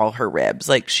see like all her ribs.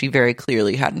 Like she very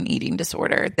clearly had an eating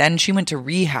disorder. Then she went to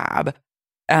rehab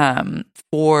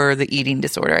for the eating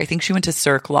disorder. I think she went to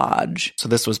Cirque Lodge. So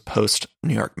this was post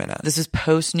New York Minute. This is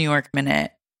post New York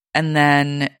Minute. And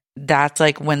then that's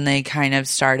like when they kind of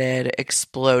started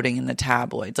exploding in the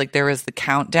tabloids. Like there was the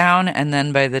countdown. And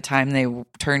then by the time they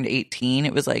turned 18,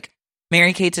 it was like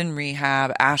Mary-Kate's in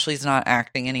rehab. Ashley's not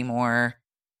acting anymore.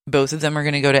 Both of them are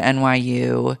going to go to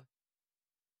NYU.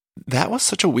 That was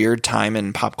such a weird time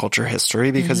in pop culture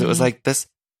history because it was like this,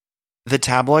 the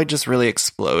tabloid just really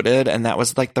exploded, and that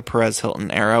was like the Perez Hilton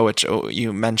era, which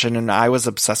you mentioned, and I was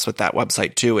obsessed with that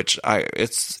website too, which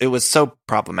it was so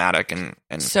problematic and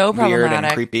so weird and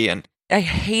creepy, and I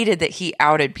hated that he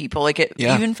outed people. Like it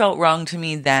even felt wrong to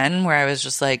me then, where I was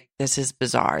just like, this is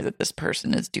bizarre that this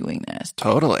person is doing this.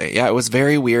 Totally. Yeah, it was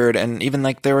very weird. And even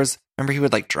like remember he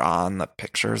would like draw on the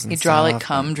pictures and He'd draw like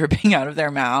cum dripping out of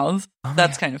their mouths.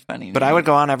 That's kind of funny. But I would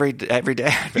go on every day,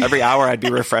 every hour I'd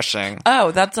be refreshing.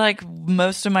 Oh, that's like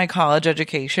most of my college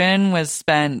education was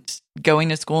spent going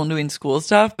to school and doing school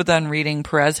stuff, but then reading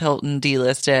Perez Hilton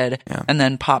Delisted, and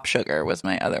then Pop Sugar was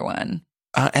my other one.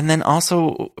 And then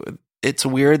also, it's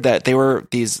weird that they were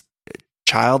these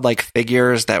childlike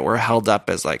figures that were held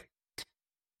up as like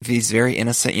these very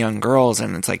innocent young girls,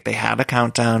 and it's like they had a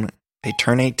countdown, they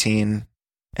turn 18,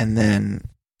 and then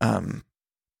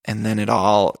it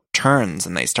all turns,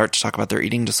 and they start to talk about their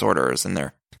eating disorders and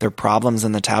their problems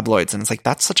in the tabloids, and it's like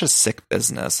that's such a sick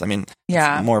business. I mean,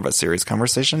 it's more of a serious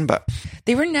conversation, but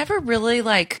they were never really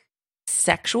like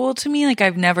sexual to me. Like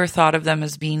I've never thought of them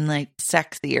as being like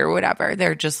sexy or whatever.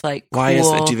 They're just like cool. Why is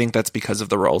it? Do you think that's because of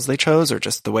the roles they chose, or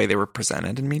just the way they were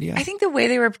presented in media? I think the way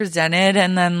they were presented,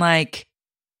 and then like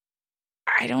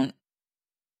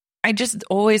I just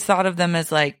always thought of them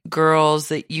as like girls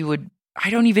that I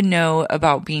don't even know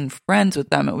about being friends with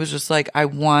them. It was just like I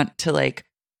want to like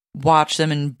watch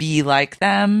them and be like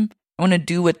them. I want to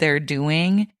do what they're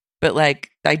doing, but like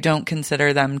I don't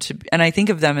consider them to, and I think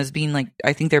of them as being like,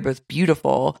 I think they're both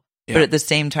beautiful, but at the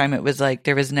same time, it was like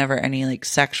there was never any like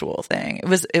sexual thing. It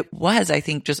was I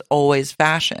think just always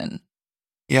fashion.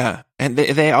 Yeah, and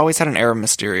they always had an air of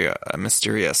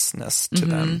mysteriousness to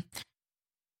them.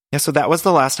 Yeah, so that was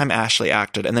the last time Ashley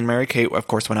acted, and then Mary-Kate, of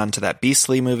course, went on to that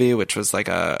Beastly movie, which was like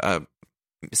a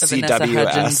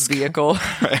CW-esque vehicle.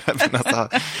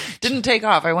 Right, didn't take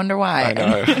off. I wonder why. I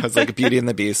know, it was like Beauty and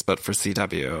the Beast, but for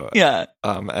CW. Yeah.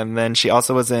 And then she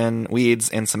also was in Weeds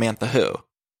and Samantha Who.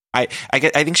 I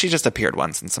think she just appeared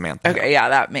once in Samantha. Okay, yeah,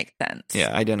 that makes sense.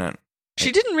 Yeah, I didn't.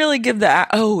 She didn't really give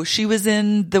that. Oh, she was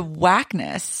in The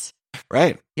Whackness.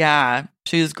 Right. Yeah,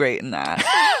 she was great in that.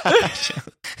 She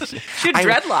had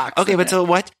dreadlocks. Okay, but so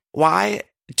why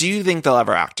do you think they'll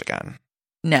ever act again?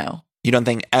 No. You don't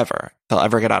think they'll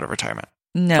ever get out of retirement?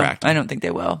 No, I don't think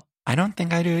they will. I don't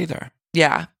think I do either.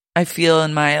 Yeah. I feel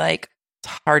in my like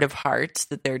heart of hearts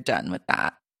that they're done with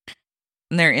that.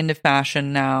 And they're into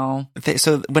fashion now.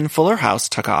 So when Fuller House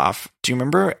took off, do you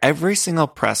remember every single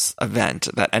press event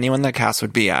that anyone that cast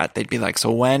would be at, they'd be like,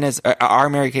 so when is our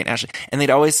Mary-Kate and Ashley? And they'd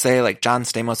always say, like, John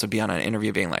Stamos would be on an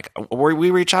interview being like, we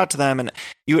reach out to them. And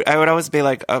I would always be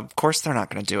like, of course they're not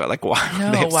going to do it. Like, why?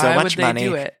 No, they have so much money.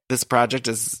 Do it? This project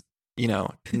is,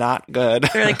 not good.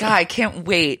 They're like, God, I can't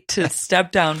wait to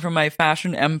step down from my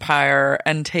fashion empire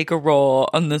and take a role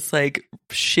on this like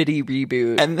shitty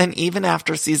reboot. And then even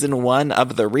after season 1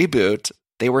 of the reboot,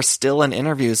 they were still in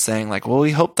interviews saying like, well, we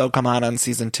hope they'll come out on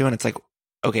season 2. And it's like,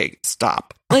 okay,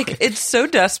 stop. Like, it's so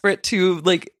desperate to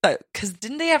like, because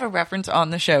didn't they have a reference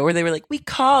on the show where they were like, we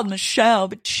called Michelle,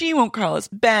 but she won't call us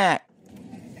back.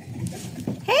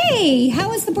 Hey, how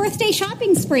was the birthday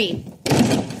shopping spree?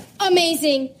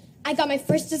 Amazing. I got my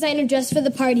first designer dress for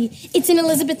the party. It's an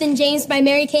Elizabeth and James by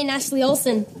Mary-Kate and Ashley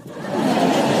Olsen.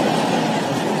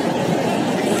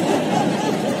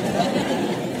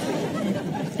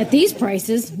 At these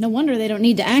prices, no wonder they don't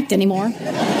need to act anymore.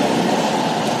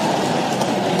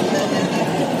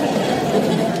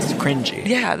 It's cringy.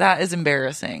 Yeah, that is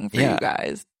embarrassing for you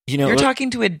guys. You're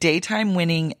talking to a daytime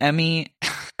winning Emmy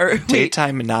or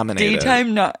daytime nominated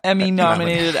Emmy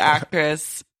nominated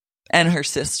actress and her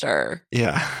sister.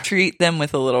 Yeah. Treat them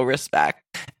with a little respect.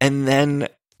 And then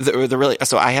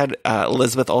so I had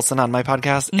Elizabeth Olsen on my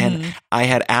podcast, and I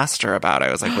had asked her about it.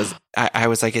 I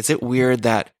was like, is it weird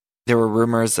that there were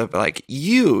rumors of like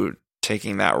you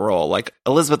taking that role? Like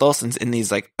Elizabeth Olsen's in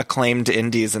these like acclaimed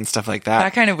indies and stuff like that.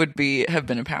 That kind of have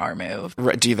been a power move.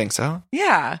 Do you think so?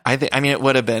 Yeah. I mean, it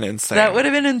would have been insane. That would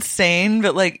have been insane.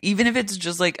 But like, even if it's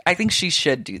just like, I think she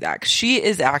should do that. 'Cause she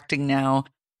is acting now.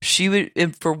 She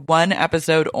would, for one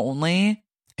episode only.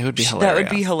 It would be hilarious. That would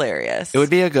be hilarious. It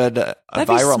would be a good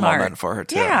viral moment for her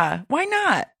too. Yeah. Why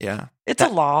not? Yeah. It's a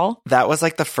lull. That was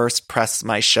like the first press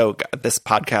this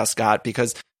podcast got,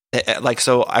 because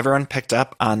so everyone picked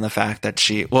up on the fact that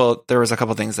there was a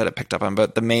couple things that it picked up on,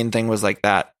 but the main thing was like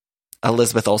that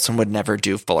Elizabeth Olsen would never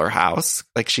do Fuller House.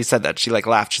 Like she said that, she like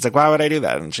laughed. She's like, why would I do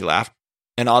that? And she laughed.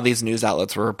 And all these news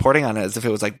outlets were reporting on it as if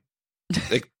it was like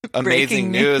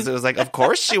amazing news. It was like, of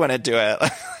course she wouldn't do it.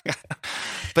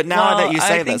 But now that you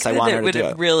say this, I want her to do it.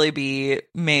 Would it really be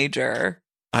major?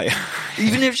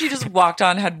 Even if she just walked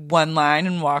on, had one line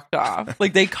and walked off.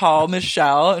 Like they call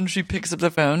Michelle and she picks up the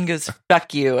phone and goes,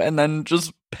 fuck you, and then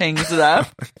just pangs it up.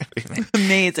 It's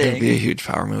amazing. It'd be a huge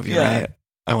power movie, right?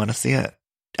 I want to see it.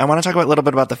 I want to talk a little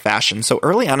bit about the fashion. So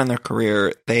early on in their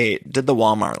career, they did the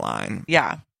Walmart line.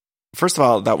 Yeah. First of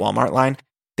all, that Walmart line,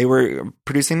 they were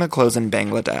producing the clothes in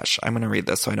Bangladesh. I'm going to read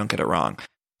this so I don't get it wrong.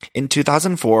 In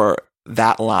 2004,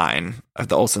 that line of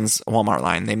the Olsen's Walmart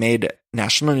line, they made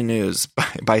national news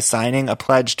by signing a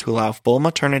pledge to allow full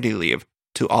maternity leave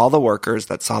to all the workers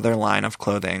that saw their line of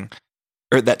clothing,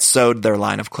 or that sewed their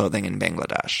line of clothing in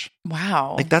Bangladesh.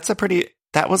 Wow. Like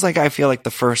that was like, I feel like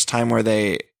the first time where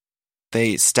they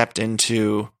stepped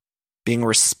into being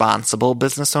responsible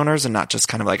business owners and not just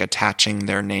kind of like attaching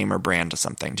their name or brand to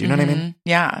something. Do you know what I mean?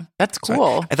 Yeah, that's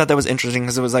cool. So I thought that was interesting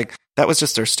because it was like, that was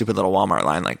just their stupid little Walmart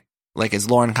line. Like, is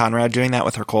Lauren Conrad doing that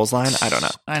with her Kohl's line? I don't know.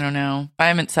 I don't know. I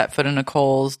haven't set foot in a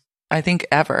Kohl's, I think,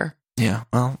 ever. Yeah.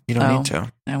 Well, you don't need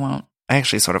to. I won't. I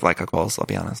actually sort of like a Kohl's, I'll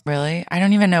be honest. Really? I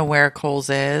don't even know where Kohl's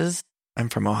is. I'm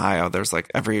from Ohio. There's like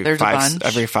every a bunch.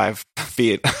 5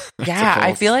 feet. Yeah.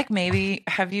 I feel like maybe,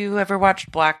 have you ever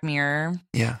watched Black Mirror?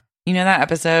 Yeah. You know that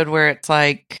episode where it's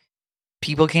like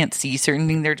people can't see certain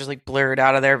things, they're just like blurred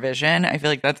out of their vision? I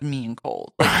feel like that's me and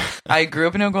Kohl's. Like, I grew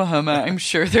up in Oklahoma. I'm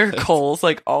sure there are Kohl's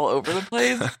like all over the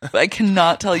place, but I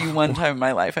cannot tell you one time in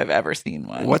my life I've ever seen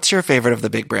one. What's your favorite of the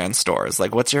big brand stores?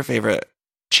 Like, what's your favorite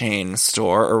chain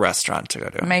store or restaurant to go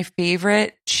to? My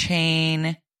favorite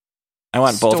chain. I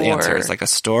want both answers, like a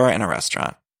store and a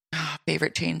restaurant.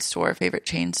 Favorite chain store.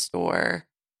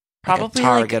 Probably like a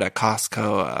Target, a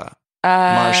Costco,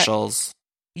 Marshalls.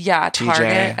 Yeah, TJ.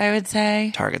 Target, I would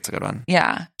say. Target's a good one.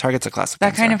 Yeah. Target's a classic.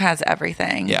 That kind of has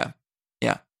everything. Yeah.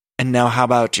 Yeah. And now how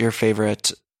about your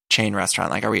favorite chain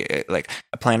restaurant? Like, are we like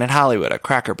a Planet Hollywood, a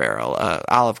Cracker Barrel,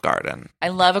 Olive Garden? I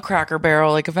love a Cracker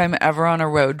Barrel. Like if I'm ever on a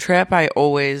road trip, I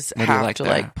always have to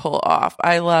like pull off.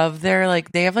 I love their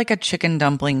like, they have like a chicken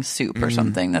dumpling soup or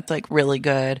something that's like really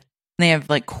good. And they have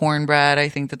like cornbread, I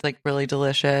think that's like really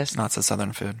delicious. Lots of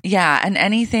Southern food. Yeah. And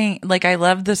anything, like I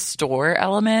love the store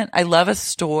element. I love a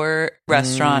store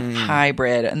restaurant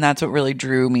hybrid. And that's what really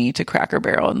drew me to Cracker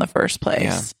Barrel in the first place.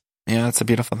 Yeah. Yeah, it's a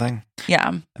beautiful thing. Yeah.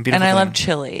 And I love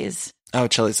Chili's. Oh,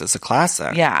 Chili's is a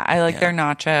classic. Yeah. I like their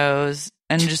nachos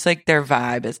and just like their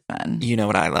vibe is fun. You know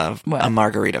what I love? What? A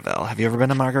Margaritaville. Have you ever been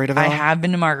to Margaritaville? I have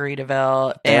been to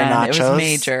Margaritaville. Their and nachos? It was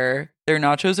major. Their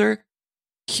nachos are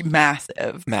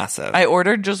massive. I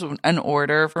ordered just an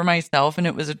order for myself and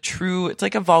it was it's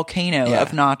like a volcano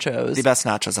of nachos. The best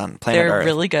nachos on planet They're Earth.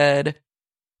 really good.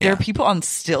 There are people on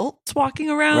stilts walking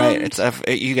around. Right.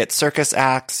 You get circus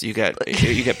acts. You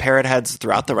get parrot heads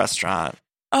throughout the restaurant.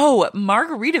 Oh,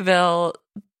 Margaritaville,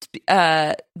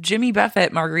 Jimmy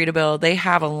Buffett Margaritaville, they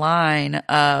have a line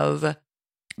of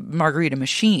margarita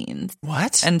machines.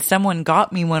 What? And someone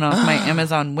got me one off my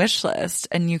Amazon wish list.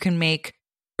 And you can make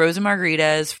frozen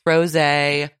margaritas,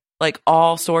 frosé, like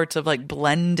all sorts of like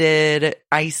blended,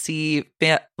 icy,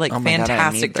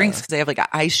 fantastic drinks because they have like an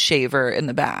ice shaver in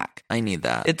the back. I need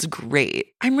that. It's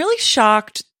great. I'm really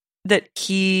shocked that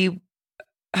he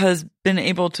has been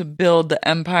able to build the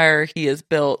empire he has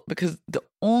built because the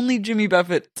only Jimmy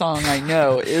Buffett song I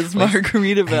know is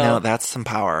Margaritaville. I know, that's some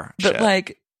power. But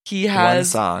like he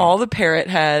has all the parrot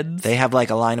heads. They have like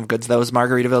a line of goods. Those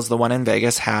Margaritavilles, the one in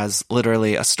Vegas has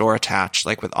literally a store attached,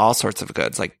 like with all sorts of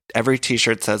goods. Like every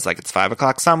t-shirt says like it's 5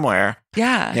 o'clock somewhere.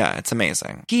 Yeah. Yeah. It's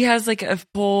amazing. He has like a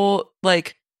full,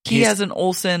 like he has an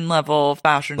Olsen level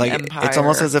fashion empire. It's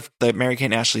almost as if the Mary-Kate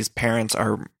and Ashley's parents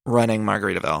are running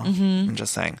Margaritaville. I'm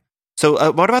just saying.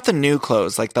 So what about the new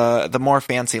clothes, like the more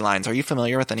fancy lines? Are you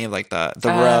familiar with any of like the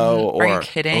Row or are you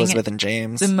kidding? Elizabeth and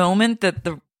James? The moment that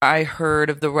I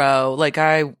heard of the Row, like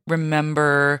I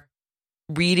remember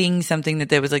reading something that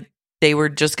there was like they were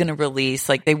just going to release,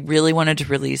 like they really wanted to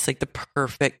release like the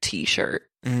perfect t-shirt.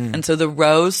 And so the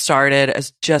Row started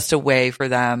as just a way for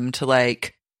them to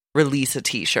like release a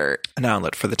t-shirt. An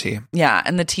outlet for the tea. Yeah.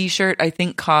 And the t-shirt I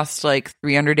think cost like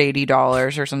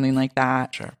 $380 or something like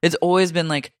that. Sure. It's always been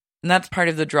like, and that's part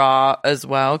of the draw as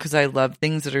well, because I love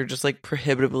things that are just like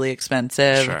prohibitively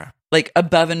expensive. Sure. Like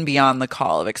above and beyond the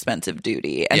call of expensive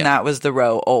duty. And that was the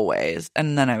Row always.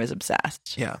 And then I was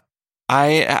obsessed. Yeah.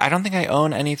 I don't think I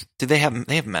own any. They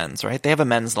have men's, right? They have a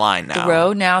men's line now. The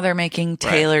Row, now they're making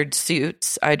tailored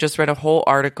suits. I just read a whole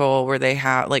article where they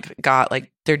have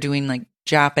they're doing like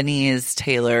Japanese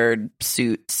tailored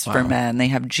suits for men. They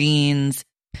have jeans.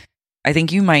 I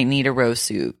think you might need a Row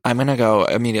suit. I'm going to go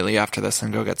immediately after this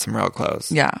and go get some Row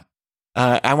clothes. Yeah.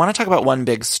 I want to talk about one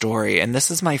big story, and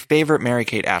this is my favorite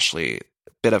Mary-Kate Ashley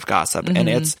bit of gossip, and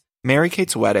it's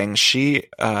Mary-Kate's wedding, she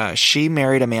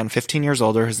married a man 15 years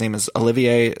older. His name is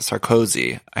Olivier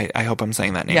Sarkozy. I hope I'm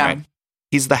saying that name right.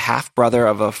 He's the half-brother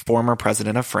of a former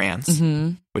president of France,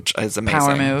 which is amazing.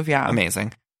 Power move, yeah.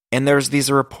 Amazing. And there's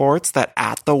these reports that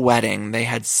at the wedding, they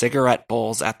had cigarette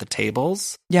bowls at the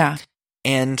tables. Yeah.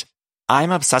 And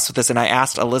I'm obsessed with this, and I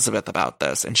asked Elizabeth about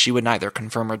this, and she would neither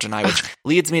confirm or deny, which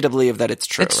leads me to believe that it's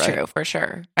true, It's true, for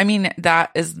sure. I mean,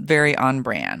 that is very on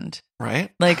brand.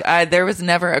 Right? Like, there was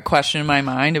never a question in my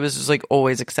mind. It was just, like,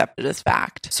 always accepted as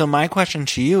fact. So my question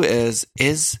to you is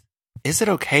it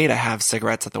okay to have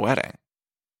cigarettes at the wedding?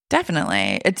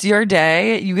 Definitely. It's your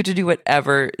day. You get to do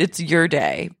whatever. It's your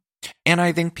day. And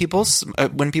I think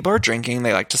when people are drinking,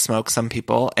 they like to smoke, some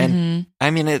people. And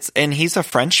I mean, and he's a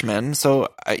Frenchman. So,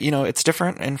 it's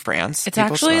different in France. It's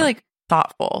actually like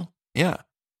thoughtful. Yeah.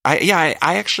 I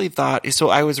actually thought, so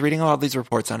I was reading all these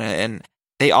reports on it, and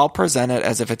they all present it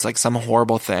as if it's like some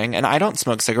horrible thing. And I don't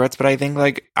smoke cigarettes, but I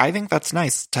think that's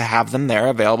nice to have them there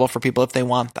available for people if they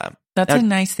want them. That's a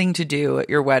nice thing to do at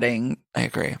your wedding. I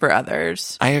agree. For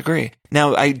others. I agree.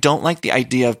 Now, I don't like the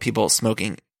idea of people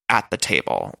smoking at the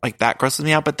table. Like, that grosses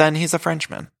me out, but then he's a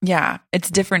Frenchman. Yeah,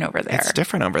 it's different over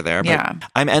there. But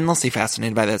I'm endlessly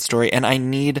fascinated by that story, and I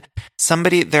need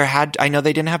somebody I know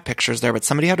they didn't have pictures there, but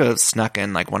somebody had to have snuck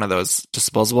in like one of those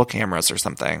disposable cameras or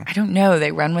something. I don't know.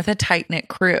 They run with a tight-knit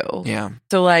crew. Yeah.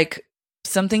 So, like,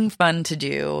 something fun to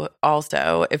do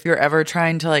also, if you're ever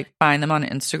trying to like find them on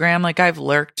Instagram, like I've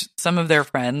lurked some of their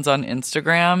friends on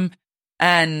Instagram,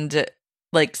 and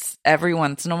like every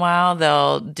once in a while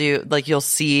they'll do like, you'll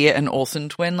see an Olsen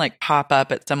twin like pop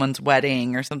up at someone's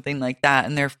wedding or something like that,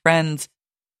 and their friends,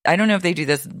 I don't know if they do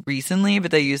this recently,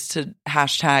 but they used to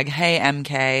hashtag hey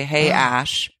MK, hey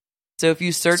Ash. So if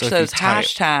you search those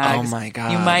hashtags, oh my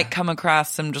God, you might come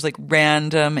across some just like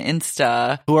random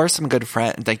Insta. Who are some good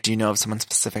friends? Like, do you know of someone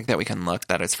specific that we can look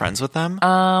that is friends with them?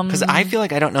 Because I feel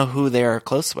like I don't know who they're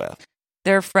close with.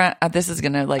 Their friend. This is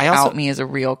gonna like out me as a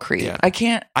real creep.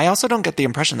 Yeah. I also don't get the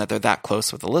impression that they're that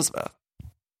close with Elizabeth.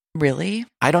 Really?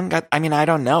 I don't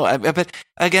know. But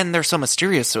again, they're so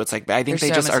mysterious. So it's like, I think they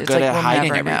just are good at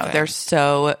hiding everything. They're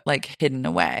so like hidden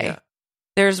away. Yeah.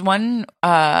 There's one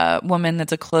woman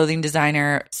that's a clothing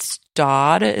designer.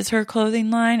 Staud is her clothing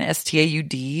line,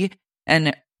 Staud.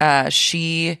 And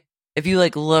she, if you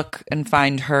like look and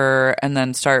find her and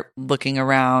then start looking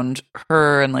around,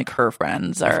 her and like her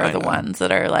friends are the ones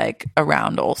that are like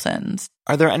around Olsen's.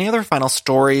 Are there any other final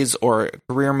stories or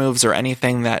career moves or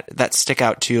anything that stick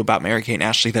out to you about Mary-Kate and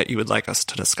Ashley that you would like us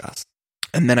to discuss?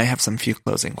 And then I have some few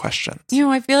closing questions.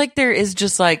 I feel like there is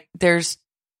just like, there's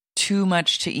too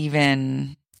much to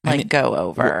even go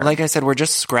over. Like I said, we're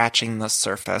just scratching the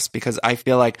surface because I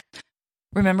feel like.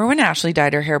 Remember when Ashley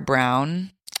dyed her hair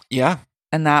brown? Yeah.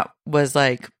 And that was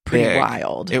like pretty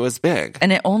wild. It was big.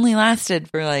 And it only lasted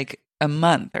for like a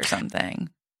month or something.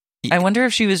 I wonder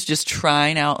if she was just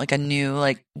trying out like a new,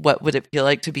 like, what would it feel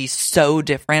like to be so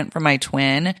different from my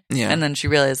twin? Yeah. And then she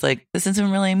realized like, this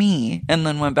isn't really me. And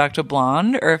then went back to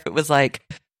blonde, or if it was like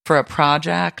for a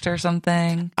project or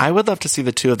something. I would love to see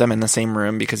the two of them in the same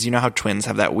room because you know how twins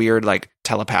have that weird like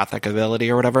telepathic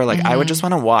ability or whatever. Like I would just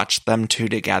want to watch them two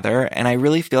together, and I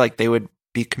really feel like they would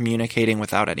be communicating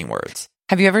without any words.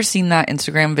 Have you ever seen that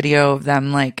Instagram video of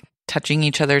them like touching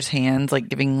each other's hands, like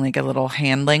giving like a little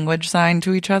hand language sign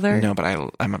to each other? No, but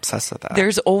I'm obsessed with that.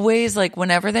 There's always like,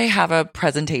 whenever they have a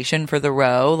presentation for the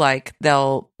row, like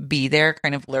they'll be there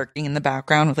kind of lurking in the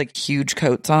background with like huge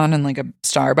coats on and like a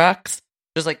Starbucks,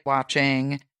 just like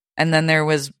watching. And then it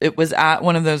was at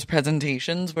one of those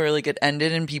presentations where like it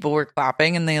ended and people were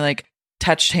clapping and they like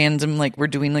touched hands and like were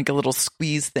doing like a little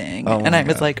squeeze thing. And I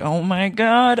was like, oh my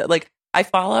God. Like I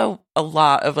follow a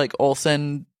lot of like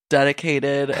Olsen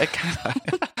dedicated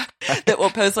account that will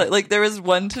post like there was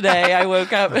one today. I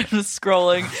woke up and was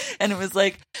scrolling and it was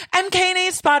like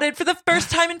MKNA spotted for the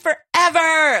first time in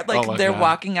forever. Like they're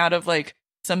walking out of like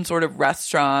some sort of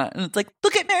restaurant and it's like,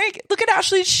 look at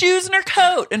Ashley's shoes and her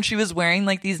coat, and she was wearing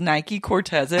like these Nike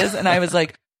Cortezes, and I was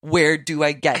like, where do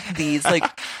I get these?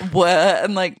 Like what?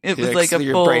 And like it was like a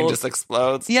your full brain just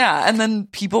explodes. Yeah, and then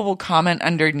people will comment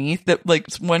underneath that,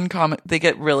 like one comment, they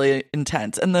get really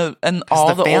intense, and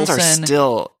all the fans Olsen are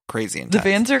still crazy intense. The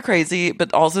fans are crazy,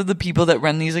 but also the people that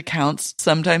run these accounts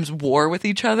sometimes war with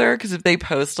each other because if they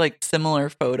post like similar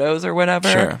photos or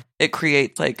whatever, it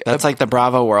creates like that's like the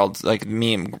Bravo world, like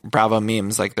Bravo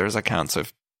memes. Like there's accounts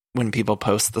of when people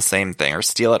post the same thing or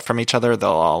steal it from each other, they'll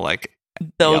all like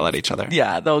yell at each other.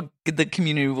 Yeah, the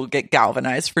community will get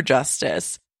galvanized for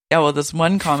justice. Yeah, well, this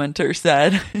one commenter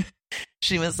said,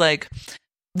 she was like,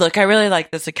 Look, I really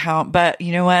like this account, but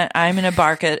you know what? I'm gonna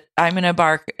bark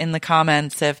in the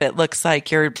comments if it looks like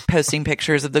you're posting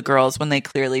pictures of the girls when they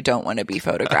clearly don't want to be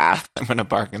photographed. I'm gonna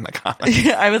bark in the comments.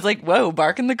 I was like, whoa,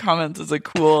 bark in the comments is a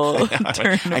cool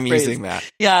turn of I'm phrase. using that.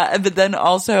 Yeah, but then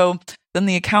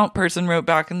the account person wrote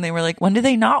back and they were like, when do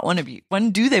they want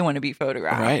to be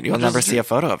photographed? Right. You'll never see a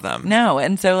photo of them. No.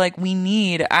 And so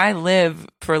I live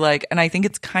for and I think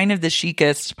it's kind of the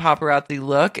chicest paparazzi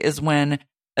look is when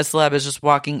a celeb is just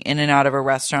walking in and out of a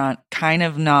restaurant, kind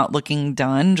of not looking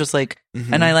done, just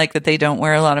and I like that they don't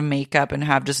wear a lot of makeup and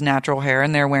have just natural hair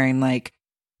and they're wearing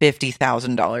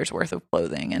 $50,000 worth of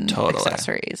clothing and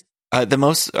accessories.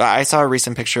 I saw a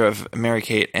recent picture of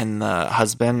Mary-Kate and the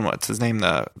husband, what's his name?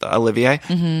 The Olivier.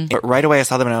 Mm-hmm. But right away I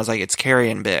saw them and I was like, it's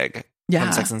Carrie and Big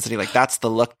from Sex and the City. That's the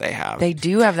look they have. They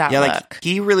do have that look.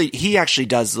 He actually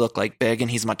does look like Big, and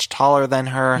he's much taller than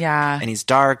her. Yeah. And he's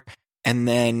dark. And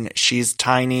then she's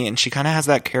tiny and she kind of has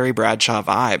that Carrie Bradshaw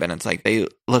vibe. And it's they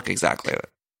look exactly.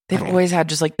 They've always had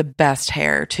just the best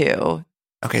hair too.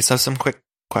 Okay. So some quick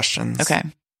questions. Okay.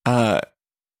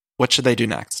 What should they do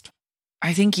next?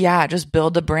 I think, just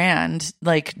build a brand,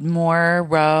 more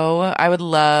Roe. I would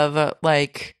love,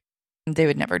 they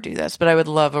would never do this, but I would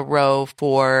love a Roe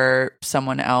for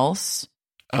someone else.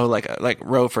 Oh, like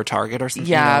Roe for Target or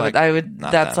something? Yeah, but I would,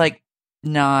 that's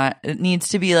not, it needs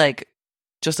to be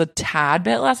just a tad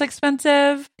bit less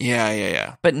expensive.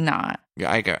 Yeah. But not.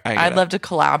 Yeah, I get I'd love to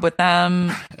collab with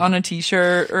them on a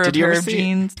t-shirt or a pair of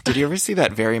jeans. Did you ever see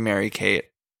that Very Mary-Kate?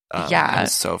 Yeah. It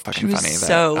was so fucking funny.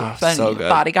 So funny. So good.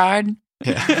 Bodyguard.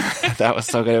 Yeah, that was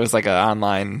so good. It was an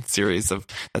online series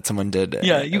that someone did.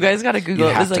 Yeah, you guys got to Google it.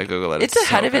 You have to Google it. It's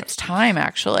ahead of its time,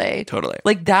 actually. Totally.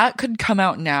 That could come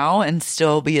out now and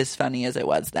still be as funny as it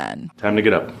was then. Time to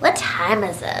get up. What time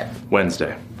is it?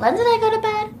 Wednesday. When did I go to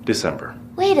bed? December.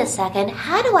 Wait a second.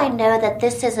 How do I know that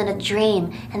this isn't a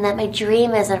dream and that my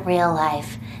dream isn't real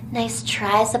life? Nice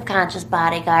try, subconscious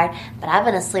bodyguard, but I've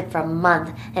been asleep for a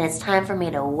month and it's time for me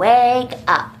to wake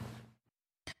up.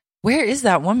 Where is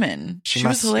that woman? She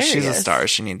was hilarious. She's a star.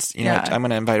 She needs, I'm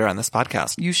going to invite her on this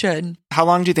podcast. You should. How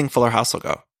long do you think Fuller House will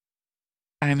go?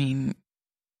 I mean,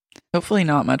 hopefully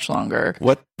not much longer.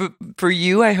 What? For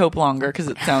you, I hope longer because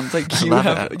it sounds like you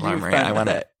have I want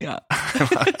it. Yeah.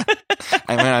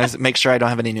 I'm going to make sure I don't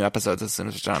have any new episodes as soon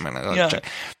as we're done. I'm going to check.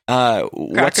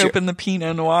 Crack open the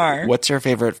Pinot Noir. What's your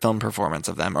favorite film performance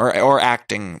of them or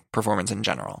acting performance in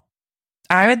general?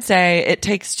 I would say It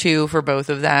Takes Two for both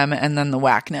of them, and then The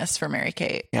Whackness for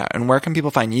Mary-Kate. Yeah, and where can people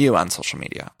find you on social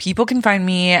media? People can find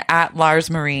me at Lars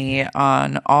Marie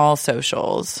on all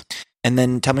socials. And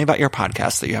then tell me about your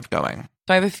podcast that you have going.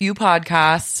 So I have a few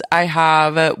podcasts. I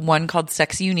have one called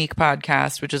Sexy Unique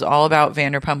Podcast, which is all about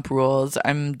Vanderpump Rules.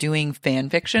 I'm doing fan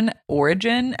fiction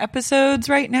origin episodes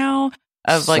right now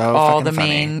of all the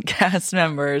main cast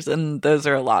members, and those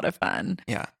are a lot of fun.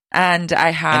 Yeah. And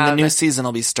I have... And the new season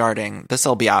will be starting. This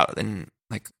will be out in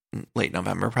late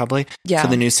November, probably. Yeah. So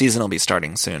the new season will be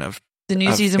starting soon. The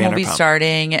new season will be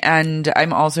starting. And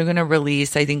I'm also going to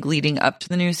release, I think, leading up to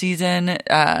the new season,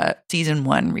 season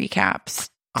 1 recaps.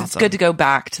 Awesome. It's good to go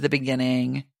back to the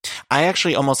beginning. I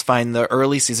actually almost find the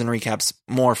early season recaps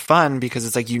more fun because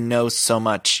it's so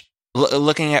much.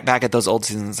 Looking back at those old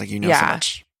seasons, so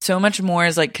much. So much more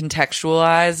is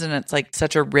contextualized, and it's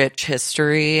such a rich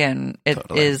history, and it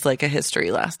is a history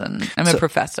lesson. I'm a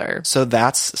professor. So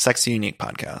that's Sexy Unique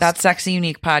Podcast. That's Sexy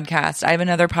Unique Podcast. I have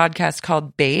another podcast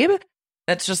called Babe.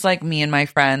 That's just me and my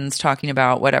friends talking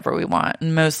about whatever we want.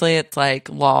 And mostly it's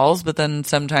lols, but then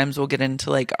sometimes we'll get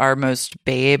into our most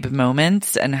babe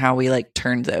moments and how we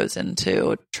turn those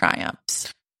into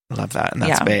triumphs. Love that. And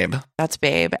that's Babe. That's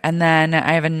Babe. And then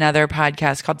I have another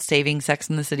podcast called Saving Sex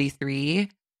and the City 3.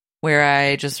 Where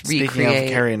I just recreate. Speaking of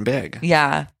Carrie and Big.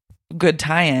 Yeah. Good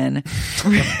tie-in.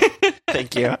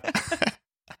 Thank you.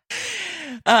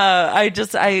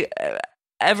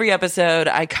 Every episode,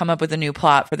 I come up with a new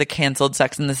plot for the canceled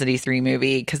Sex and the City 3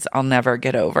 movie because I'll never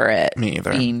get over it. Me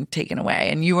either. Being taken away.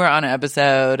 And you were on an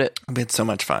episode. We had so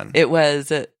much fun. It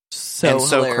was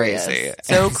so crazy.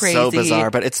 So crazy. So bizarre,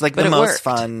 but it's the most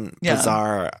fun,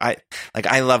 bizarre.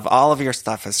 I love all of your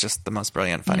stuff. It's just the most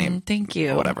brilliant, funny. Thank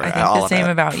you. Whatever. I think the same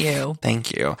about you.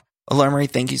 Thank you. Laura Marie,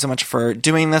 thank you so much for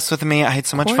doing this with me. I had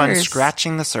so much fun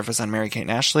scratching the surface on Mary-Kate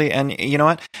and Ashley. And you know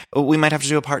what? We might have to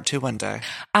do a part 2 one day.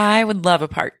 I would love a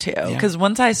part 2. Because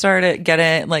once I started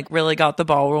really got the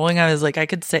ball rolling, I was I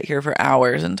could sit here for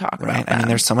hours and talk about that. I mean,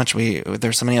 there's so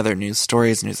many other news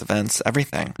stories, news events,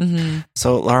 everything. Mm-hmm.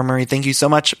 So Laura Marie, thank you so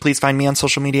much. Please find me on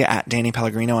social media at Danny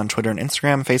Pellegrino on Twitter and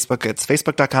Instagram. Facebook, it's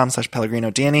facebook.com/Pellegrino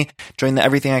Danny. Join the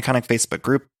Everything Iconic Facebook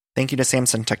group. Thank you to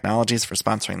Samsung Technologies for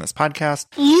sponsoring this podcast.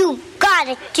 You got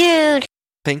got it, dude.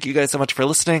 Thank you guys so much for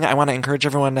listening. I want to encourage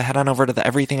everyone to head on over to the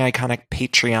Everything Iconic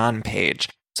Patreon page.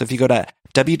 So if you go to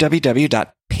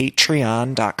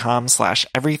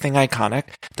www.patreon.com/everythingiconic,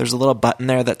 there's a little button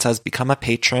there that says become a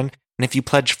patron. And if you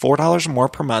pledge $4 or more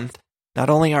per month, not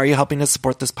only are you helping to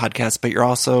support this podcast, but you're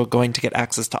also going to get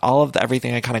access to all of the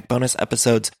Everything Iconic bonus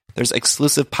episodes. There's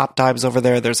exclusive pop dives over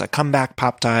there. There's a comeback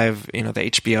pop dive, the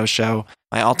HBO show,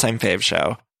 my all-time fave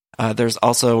show. There's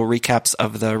also recaps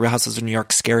of the Real Houses of New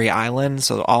York Scary Island.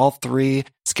 So all 3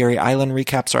 Scary Island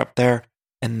recaps are up there.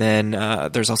 And then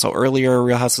there's also earlier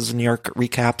Real Houses of New York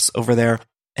recaps over there.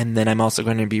 And then I'm also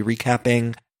going to be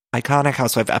recapping Iconic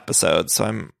Housewife episodes.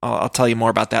 So I'll tell you more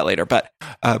about that later. But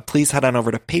please head on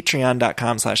over to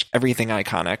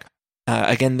patreon.com/everythingiconic.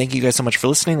 Again, thank you guys so much for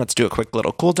listening. Let's do a quick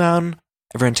little cool down.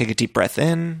 Everyone take a deep breath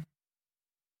in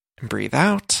and breathe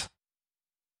out.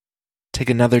 Take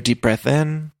another deep breath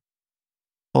in.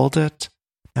 Hold it.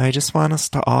 Now I just want us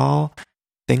to all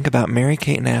think about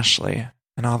Mary-Kate and Ashley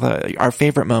and all our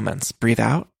favorite moments. Breathe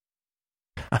out.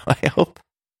 I hope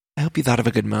you thought of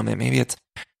a good moment. Maybe it's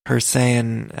her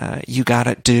saying, "You got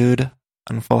it, dude,"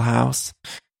 on Full House.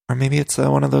 Or maybe it's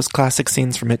one of those classic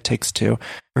scenes from It Takes Two.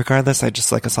 Regardless, I'd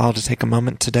just like us all to take a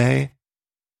moment today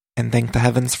and thank the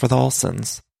heavens for the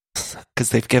Olsens,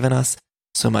 because they've given us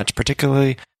so much,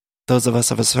 particularly those of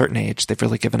us of a certain age. They've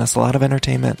really given us a lot of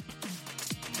entertainment.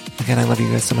 Again, I love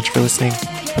you guys so much for listening.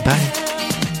 Bye-bye.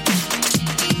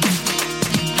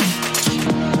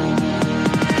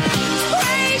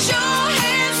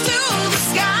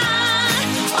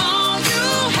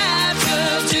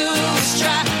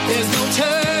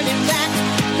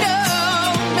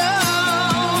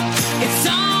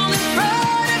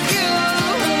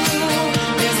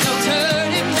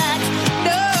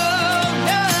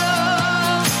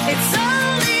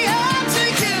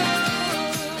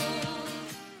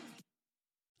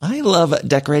 I love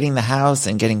decorating the house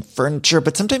and getting furniture,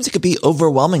 but sometimes it could be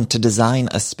overwhelming to design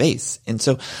a space. And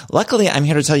so luckily, I'm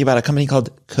here to tell you about a company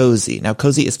called Cozy. Now,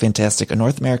 Cozy is fantastic, a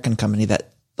North American company that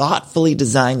thoughtfully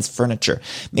designs furniture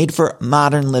made for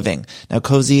modern living. Now,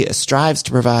 Cozy strives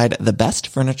to provide the best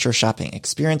furniture shopping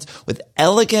experience with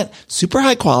elegant, super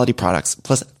high quality products,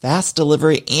 plus fast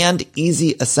delivery and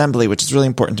easy assembly, which is really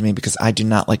important to me because I do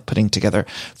not like putting together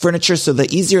furniture. So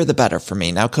the easier, the better for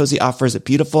me. Now, Cozy offers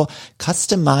beautiful,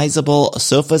 customizable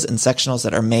sofas and sectionals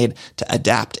that are made to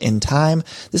adapt in time.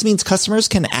 This means customers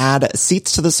can add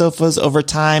seats to the sofas over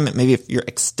time. Maybe if you're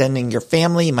extending your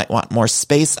family, you might want more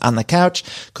space on the couch.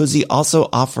 Cozy also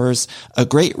offers a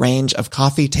great range of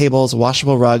coffee tables,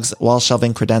 washable rugs, wall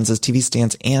shelving, credenzas, TV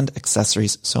stands, and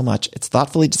accessories. So much. It's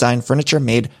thoughtfully designed furniture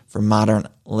made for modern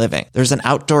living. There's an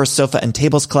outdoor sofa and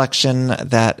tables collection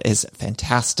that is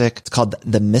fantastic. It's called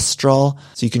the Mistral.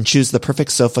 So you can choose the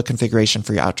perfect sofa configuration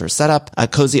for your outdoor setup.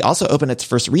 Cozy also opened its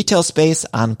first retail space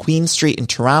on Queen Street in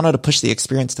Toronto to push the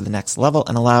experience to the next level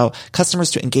and allow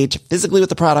customers to engage physically with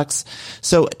the products.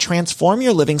 So transform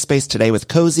your living space today with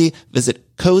Cozy. Visit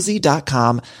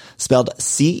Cozy.com, spelled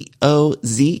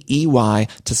COZEY,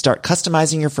 to start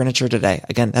customizing your furniture today.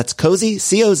 Again, that's Cozy,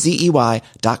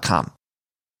 COZEY.com.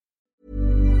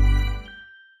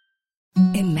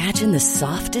 Imagine the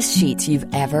softest sheets you've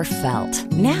ever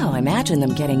felt. Now imagine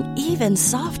them getting even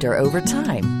softer over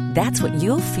time. That's what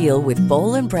you'll feel with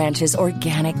Boll & Branch's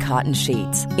organic cotton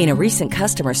sheets. In a recent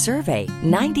customer survey,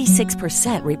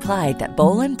 96% replied that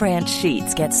Boll & Branch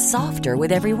sheets get softer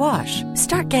with every wash.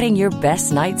 Start getting your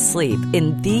best night's sleep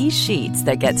in these sheets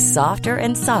that get softer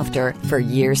and softer for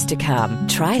years to come.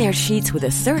 Try their sheets with a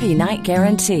 30-night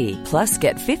guarantee. Plus,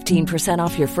 get 15%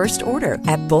 off your first order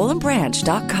at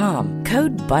bollandbranch.com.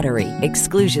 Code BUTTERY.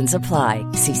 Exclusions apply.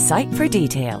 See site for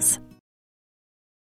details.